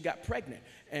pregnant. She got pregnant,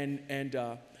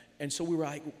 and so we were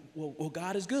like, well,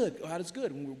 God is good. God is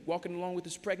good. And we're walking along with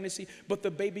this pregnancy, but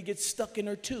the baby gets stuck in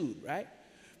her tube, right?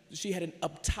 She had an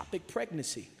ectopic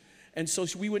pregnancy. And so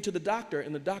we went to the doctor,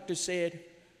 and the doctor said,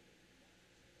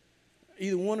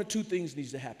 either one or 2 things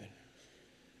needs to happen.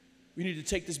 We need to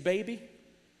take this baby,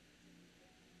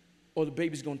 or the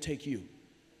baby's going to take you.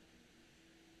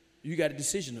 You got a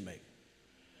decision to make.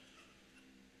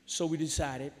 So we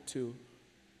decided to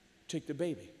take the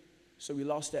baby. So we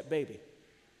lost that baby.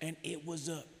 And that was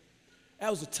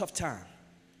a tough time.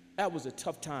 That was a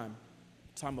tough time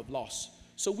of loss.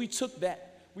 So we took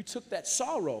that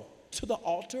sorrow to the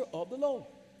altar of the Lord.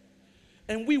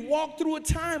 And we walked through a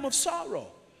time of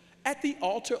sorrow at the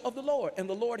altar of the Lord. And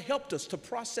the Lord helped us to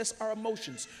process our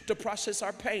emotions, to process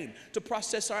our pain, to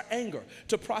process our anger,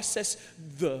 to process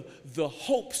the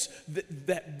hopes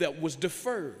that was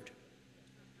deferred.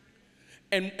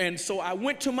 And so I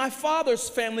went to my father's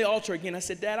family altar again. I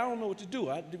said, Dad, I don't know what to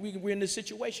do. We're in this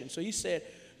situation. So he said,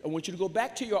 I want you to go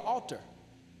back to your altar.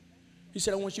 He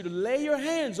said, I want you to lay your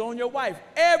hands on your wife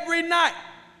every night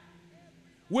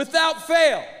without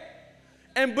fail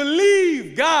and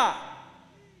believe God.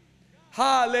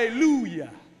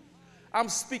 Hallelujah. I'm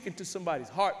speaking to somebody's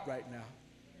heart right now.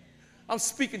 I'm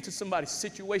speaking to somebody's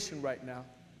situation right now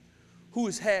who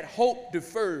has had hope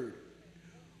deferred,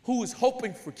 who is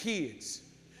hoping for kids.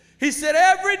 He said,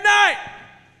 every night,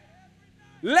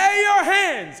 lay your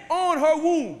hands on her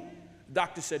womb. The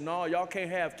doctor said, no, y'all can't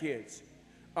have kids.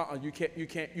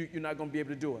 You're not going to be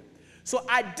able to do it. So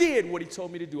I did what he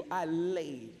told me to do. I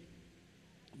laid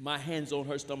my hands on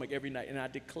her stomach every night, and I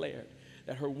declared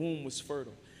that her womb was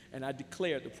fertile. And I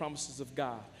declared the promises of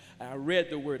God. And I read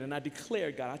the word, and I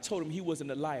declared God. I told him he wasn't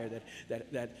a liar,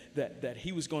 that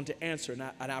he was going to answer. And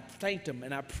I thanked him,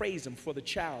 and I praised him for the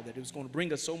child, that it was going to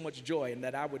bring us so much joy, and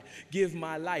that I would give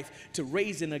my life to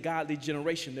raising a godly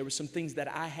generation. There were some things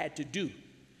that I had to do.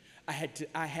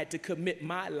 I had to commit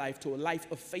my life to a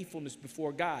life of faithfulness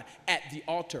before God at the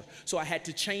altar. So I had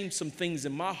to change some things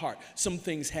in my heart. Some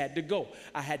things had to go.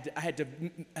 I had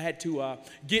to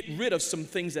get rid of some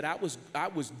things that I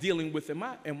was dealing with in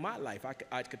my life.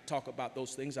 I could talk about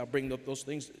those things. I'll bring up those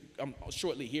things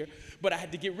shortly here. But I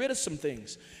had to get rid of some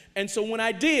things. And so when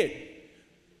I did,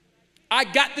 I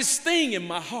got this thing in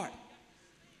my heart.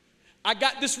 I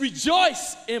got this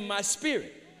rejoice in my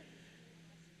spirit.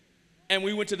 And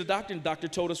we went to the doctor, and the doctor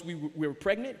told us we were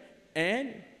pregnant,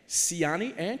 and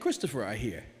Siani and Christopher are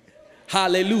here.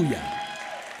 Hallelujah.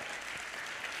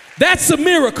 That's a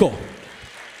miracle.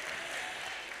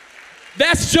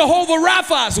 That's Jehovah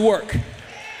Rapha's work.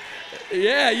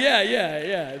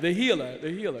 Yeah. The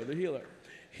healer.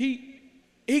 He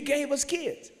gave us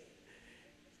kids.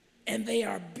 And they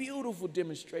are beautiful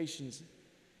demonstrations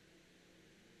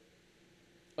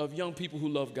of young people who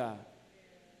love God.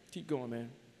 Keep going,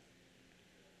 man.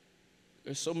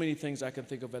 There's so many things I can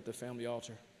think of at the family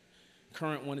altar.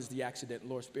 Current one is the accident.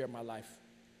 Lord, spare my life.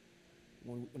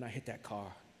 When I hit that car,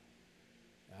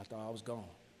 I thought I was gone.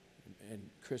 And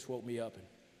Chris woke me up,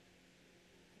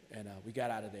 and we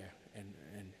got out of there.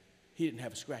 And he didn't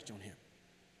have a scratch on him.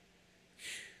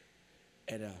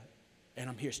 And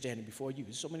I'm here standing before you.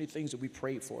 There's so many things that we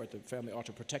prayed for at the family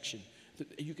altar, protection.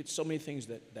 You get so many things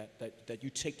that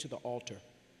you take to the altar.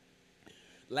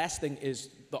 Last thing is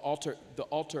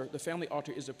the family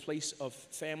altar is a place of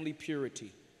family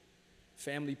purity.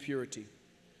 Family purity.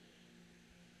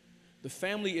 The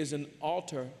family is an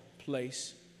altar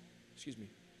place,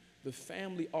 the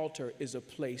family altar is a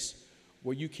place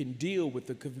where you can deal with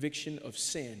the conviction of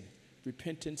sin,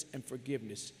 repentance, and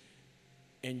forgiveness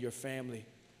in your family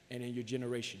and in your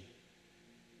generation.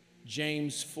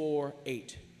 James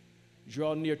 4:8,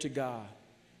 draw near to God,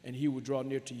 and he will draw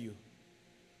near to you.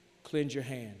 Cleanse your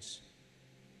hands.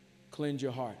 Cleanse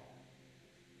your heart.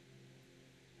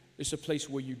 It's a place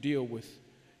where you deal with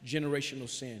generational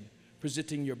sin,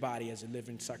 presenting your body as a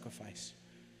living sacrifice.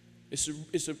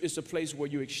 It's a place where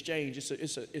you exchange.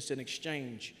 It's an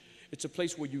exchange. It's a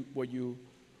place where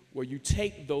you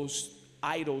take those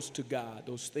idols to God,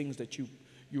 those things that you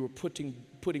were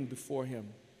putting before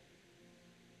him.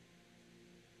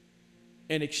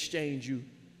 In exchange,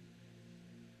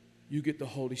 you get the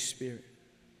Holy Spirit.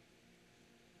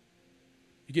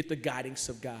 You get the guidance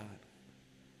of God.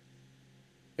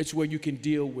 It's where you can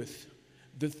deal with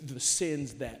the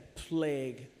sins that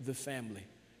plague the family.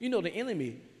 You know, the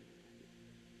enemy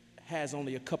has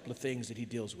only a couple of things that he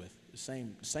deals with. The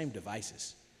same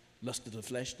devices. Lust of the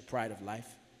flesh, the pride of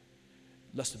life.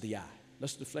 Lust of the eye.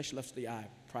 Lust of the flesh, lust of the eye,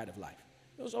 pride of life.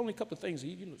 Those are only a couple of things.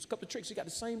 It's a couple of tricks. He got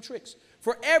the same tricks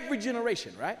for every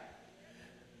generation, right?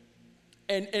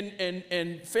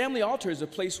 And family altar is a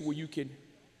place where you can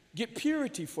get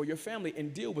purity for your family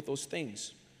and deal with those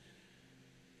things.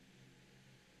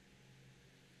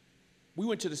 We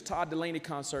went to this Todd Delaney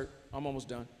concert. I'm almost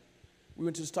done. We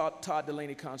went to this Todd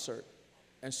Delaney concert,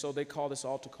 and so they call this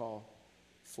altar call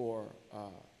for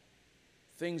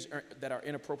things that are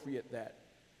inappropriate that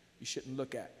you shouldn't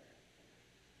look at.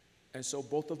 And so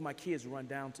both of my kids run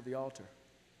down to the altar.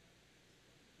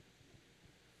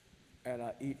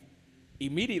 And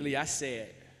immediately I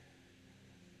said,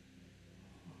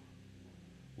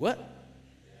 what?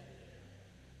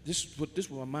 This is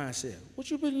what my mind said. What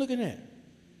you been looking at?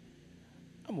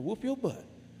 I'm going to whoop your butt.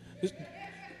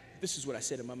 This is what I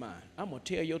said in my mind. I'm going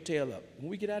to tear your tail up. When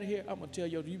we get out of here, I'm going to tell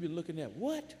you, you've been looking at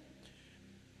what?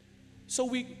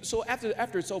 So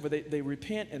after it's over, they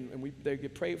repent and they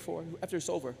get prayed for. After it's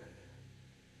over,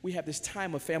 we have this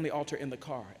time of family altar in the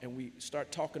car, and we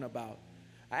start talking about,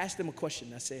 I asked them a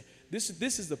question. I said, this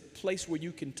is the place where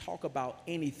you can talk about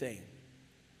anything.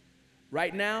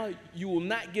 Right now, you will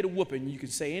not get a whooping. You can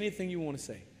say anything you want to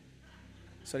say.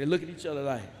 So they look at each other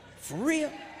like, for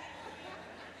real?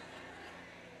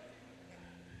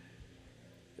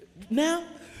 Now?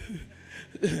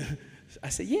 I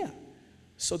said, yeah.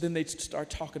 So then they start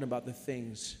talking about the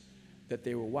things that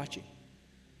they were watching.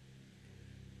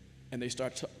 And they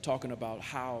start talking about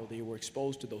how they were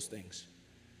exposed to those things.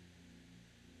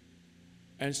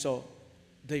 And so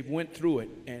they went through it,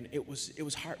 and it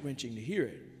was heart-wrenching to hear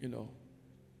it, you know.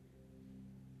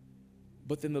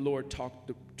 But then the Lord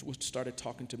started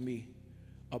talking to me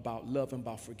about love and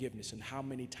about forgiveness, and how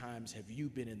many times have you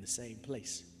been in the same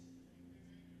place?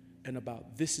 And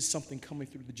about this is something coming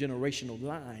through the generational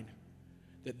line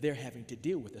that they're having to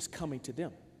deal with, that's coming to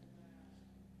them.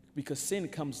 Because sin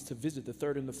comes to visit the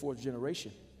third and the fourth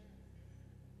generation.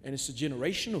 And it's a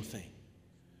generational thing.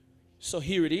 So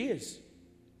here it is.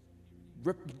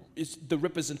 It's the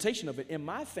representation of it in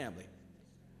my family.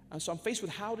 And so I'm faced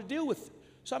with how to deal with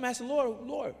So I'm asking,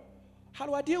 Lord, how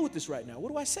do I deal with this right now?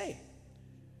 What do I say?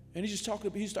 And he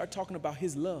started talking about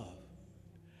his love,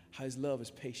 how his love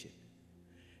is patient.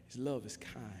 His love is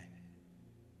kind.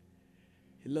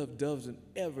 His love doesn't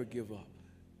ever give up.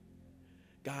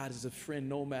 God is a friend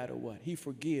no matter what. He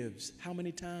forgives. How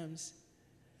many times?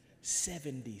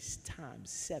 70 times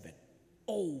 7.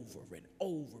 Over and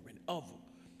over and over.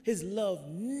 His love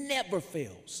never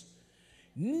fails.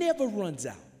 Never runs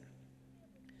out.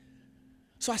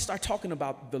 So I start talking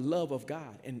about the love of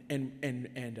God and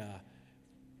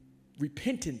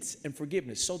repentance and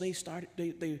forgiveness. So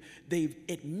they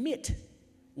admit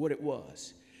what it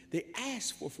was. They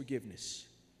asked for forgiveness.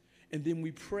 And then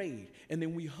we prayed. And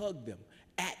then we hugged them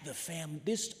at the family.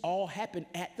 This all happened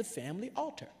at the family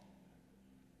altar.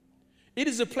 It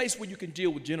is a place where you can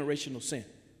deal with generational sin.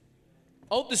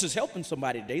 Oh, this is helping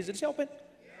somebody today. Is it helping?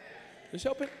 It's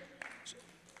helping?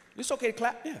 It's okay to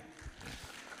clap? Yeah.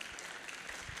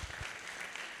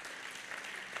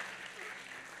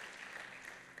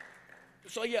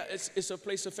 So yeah, it's a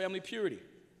place of family purity.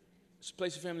 It's a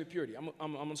place of family purity. I'm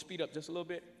going to speed up just a little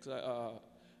bit because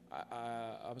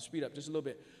I'm speed up just a little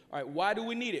bit. All right, why do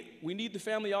we need it? We need the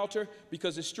family altar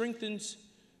because it strengthens.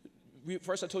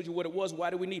 First, I told you what it was. Why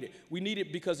do we need it? We need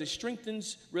it because it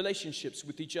strengthens relationships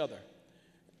with each other,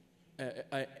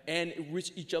 and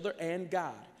with each other and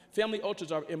God. Family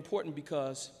altars are important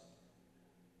because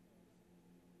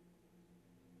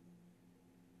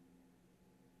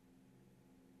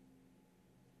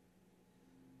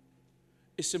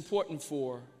it's important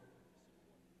for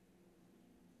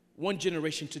one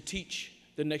generation to teach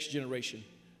the next generation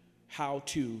how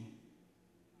to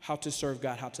serve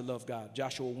God, how to love God.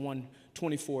 Joshua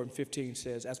 1:24-15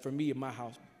 says, "As for me and my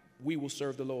house, we will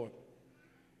serve the Lord."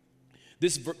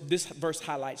 This verse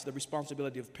highlights the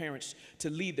responsibility of parents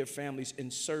to lead their families in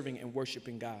serving and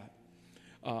worshiping God.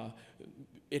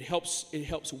 It helps.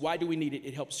 Why do we need it?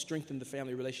 It helps strengthen the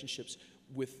family relationships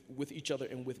with each other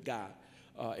and with God.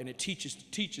 And it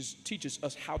teaches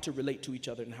us how to relate to each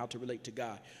other and how to relate to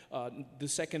God. The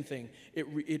second thing,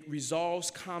 it resolves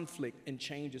conflict and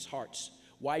changes hearts.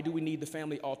 Why do we need the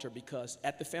family altar? Because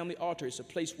at the family altar, it's a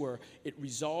place where it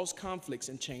resolves conflicts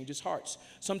and changes hearts.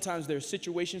 Sometimes there are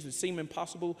situations that seem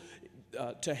impossible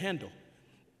to handle.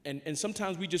 And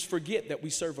sometimes we just forget that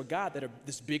we serve a God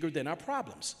that's bigger than our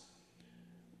problems.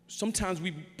 Sometimes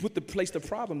we place the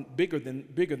problem bigger than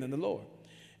the Lord.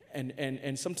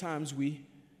 And sometimes we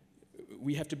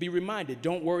have to be reminded,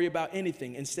 don't worry about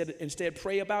anything. Instead,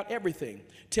 pray about everything.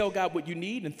 Tell God what you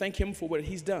need and thank him for what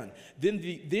he's done.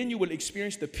 Then you will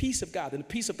experience the peace of God. And the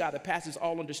peace of God that passes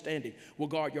all understanding will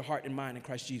guard your heart and mind in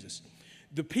Christ Jesus.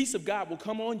 The peace of God will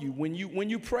come on you when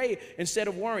you pray instead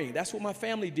of worrying. That's what my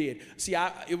family did. See,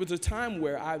 it was a time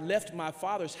where I left my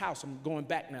father's house. I'm going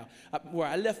back now. Where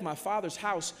I left my father's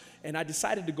house and I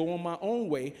decided to go on my own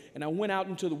way. And I went out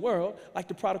into the world like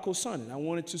the prodigal son. And I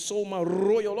wanted to sow my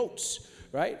royal oats,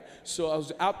 right? So I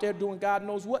was out there doing God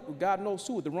knows what, God knows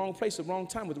who, at the wrong place, at the wrong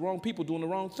time, with the wrong people doing the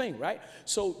wrong thing, right?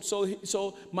 So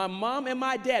my mom and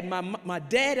my dad, my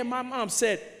dad and my mom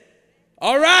said,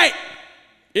 all right,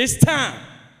 it's time.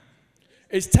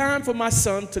 It's time for my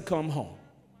son to come home.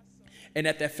 And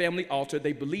at that family altar,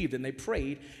 they believed and they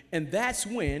prayed. And that's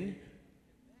when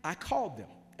I called them.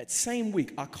 That same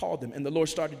week, I called them. And the Lord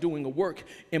started doing a work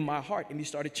in my heart. And he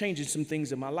started changing some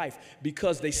things in my life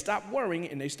because they stopped worrying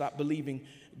and they stopped believing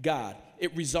God.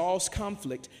 It resolves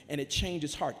conflict and it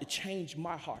changes heart. It changed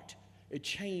my heart. It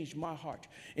changed my heart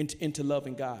into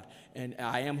loving God. And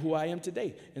I am who I am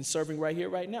today and serving right here,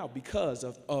 right now because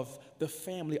of the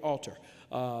family altar.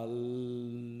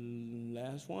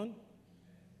 Last one.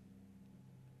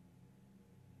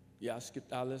 Yeah, I'll skip.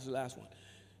 This is the last one.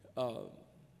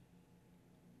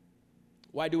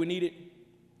 Why do we need it?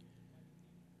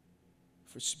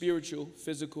 For spiritual,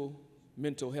 physical,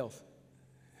 mental health.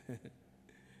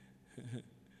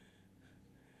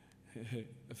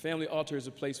 A family altar is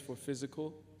a place for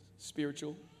physical,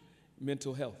 spiritual,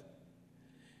 mental health.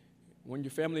 When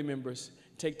your family members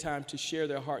take time to share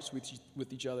their hearts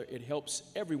with each other, it helps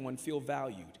everyone feel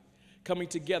valued. Coming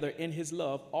together in his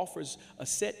love offers a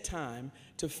set time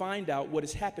to find out what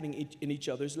is happening in each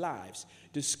other's lives,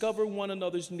 discover one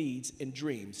another's needs and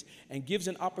dreams, and gives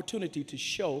an opportunity to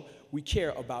show we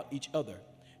care about each other.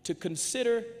 To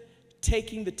consider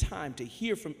taking the time to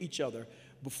hear from each other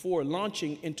before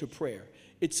launching into prayer.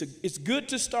 It's good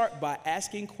to start by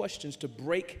asking questions to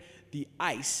break the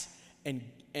ice and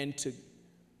to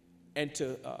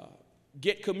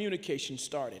get communication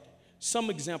started.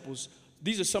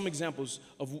 These are some examples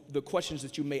of the questions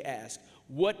that you may ask.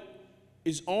 What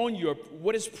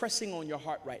what is pressing on your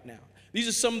heart right now? These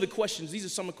are some of the questions. These are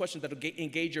some of the questions that will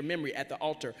engage your memory at the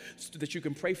altar so that you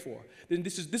can pray for. Then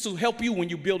this will help you when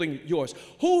you're building yours.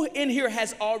 Who in here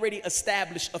has already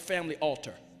established a family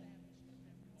altar?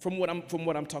 From what I'm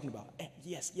talking about.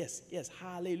 Yes.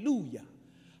 Hallelujah.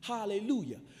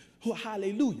 Hallelujah.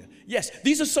 Hallelujah. Yes,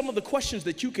 these are some of the questions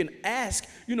that you can ask,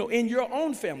 in your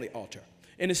own family altar,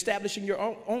 in establishing your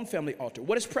own family altar.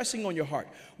 What is pressing on your heart?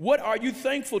 What are you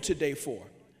thankful today for?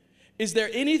 Is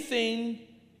there anything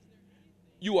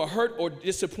you are hurt or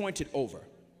disappointed over?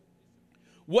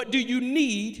 What do you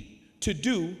need to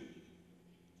do?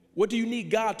 What do you need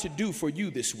God to do for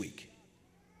you this week?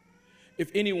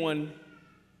 If anyone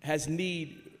has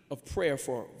need of prayer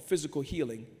for physical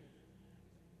healing,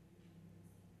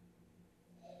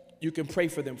 you can pray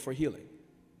for them for healing.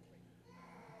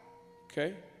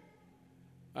 Okay?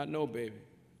 I know, baby.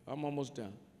 I'm almost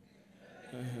done.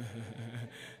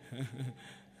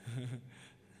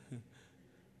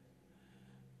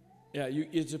 Yeah,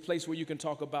 it's a place where you can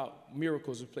talk about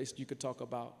miracles, a place you can talk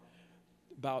about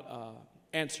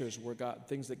answers where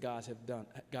things that God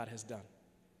has done.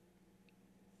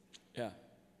 Yeah.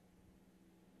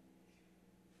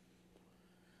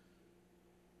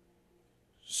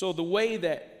 So the way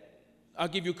that I'll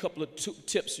give you a couple of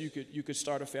tips you could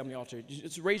start a family altar.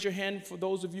 Just raise your hand for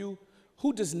those of you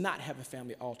who does not have a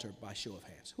family altar by show of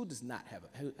hands. Who does not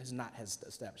has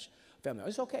established a family altar?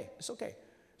 It's okay. It's okay.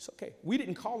 It's okay. We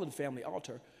didn't call it a family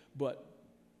altar, but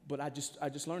I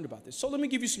just learned about this. So let me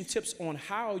give you some tips on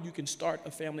how you can start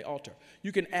a family altar.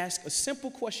 You can ask a simple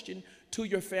question to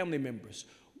your family members.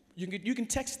 You can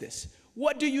text this.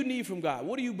 What do you need from God?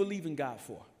 What do you believe in God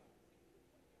for?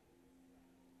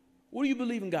 What do you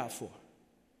believe in God for?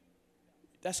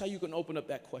 That's how you can open up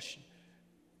that question.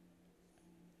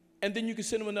 And then you can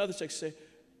send them another text and say,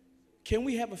 can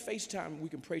we have a FaceTime we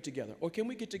can pray together? Or can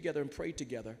we get together and pray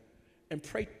together and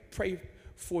pray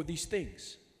for these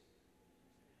things?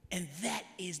 And that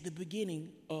is the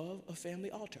beginning of a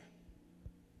family altar.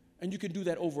 And you can do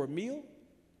that over a meal,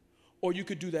 or you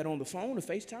could do that on the phone, a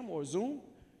FaceTime, or a Zoom.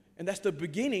 And that's the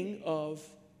beginning of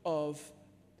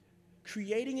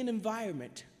creating an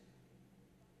environment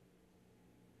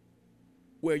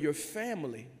where your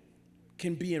family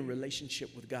can be in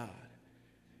relationship with God.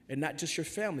 And not just your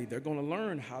family. They're going to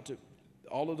learn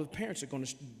all of the parents are going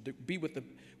to be with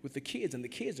the kids, and the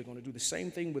kids are going to do the same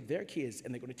thing with their kids,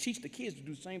 and they're going to teach the kids to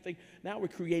do the same thing. Now we're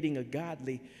creating a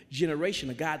godly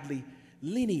generation, a godly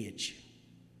lineage.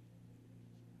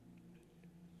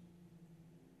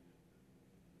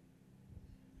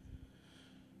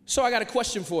 So I got a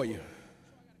question for you.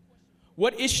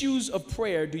 What issues of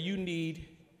prayer do you need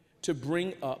to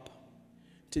bring up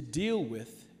to deal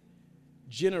with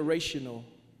generational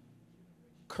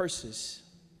curses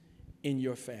in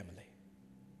your family?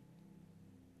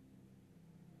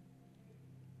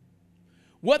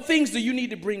 What things do you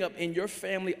need to bring up in your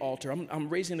family altar? I'm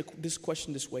raising this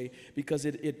question this way because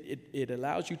it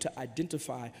allows you to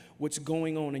identify what's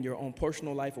going on in your own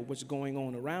personal life or what's going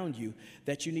on around you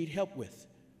that you need help with.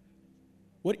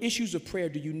 What issues of prayer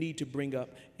do you need to bring up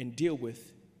and deal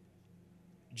with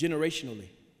generationally?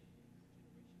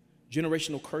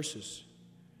 Generational curses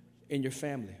in your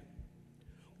family.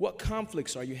 What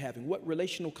conflicts are you having? What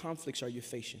relational conflicts are you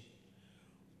facing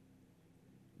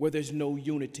where there's no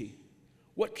unity?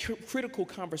 What critical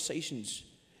conversations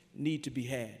need to be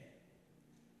had?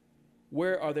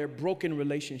 Where are there broken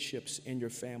relationships in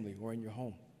your family or in your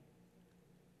home?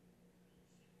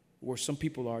 Where some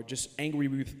people are just angry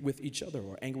with each other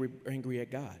or angry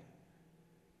at God?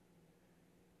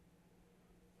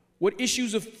 What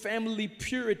issues of family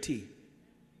purity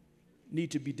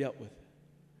need to be dealt with?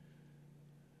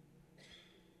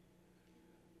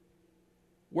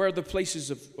 Where are the places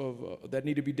that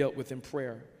need to be dealt with in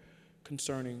prayer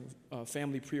concerning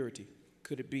family purity?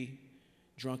 Could it be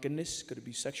drunkenness? Could it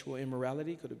be sexual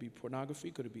immorality? Could it be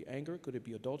pornography? Could it be anger? Could it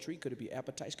be adultery? Could it be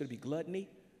appetites? Could it be gluttony?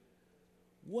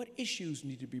 What issues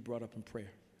need to be brought up in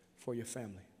prayer for your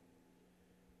family?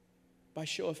 By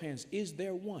show of hands, is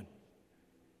there one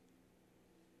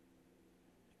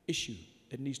issue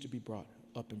that needs to be brought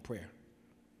up in prayer?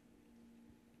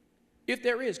 If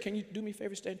there is, can you do me a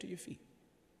favor, stand to your feet?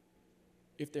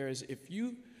 If there is,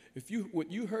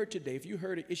 what you heard today, if you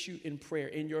heard an issue in prayer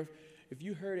if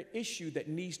you heard an issue that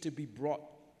needs to be brought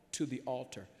to the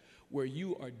altar, where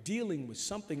you are dealing with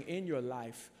something in your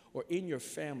life or in your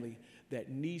family that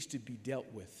needs to be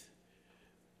dealt with,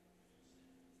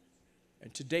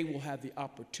 and today we'll have the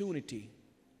opportunity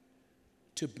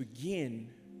to begin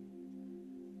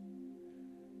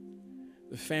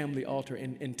the family altar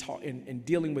and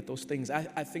dealing with those things.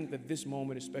 I think that this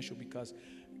moment is special because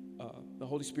the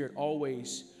Holy Spirit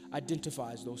always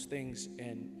identifies those things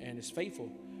and is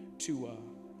faithful to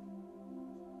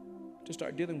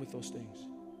start dealing with those things.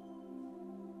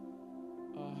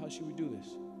 How should we do this?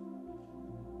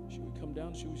 Should we come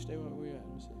down? Should we stay where we're at?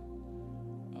 Let me see.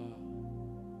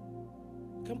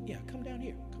 Come down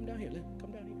here. Come down here.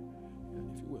 Come down here,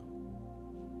 if you will.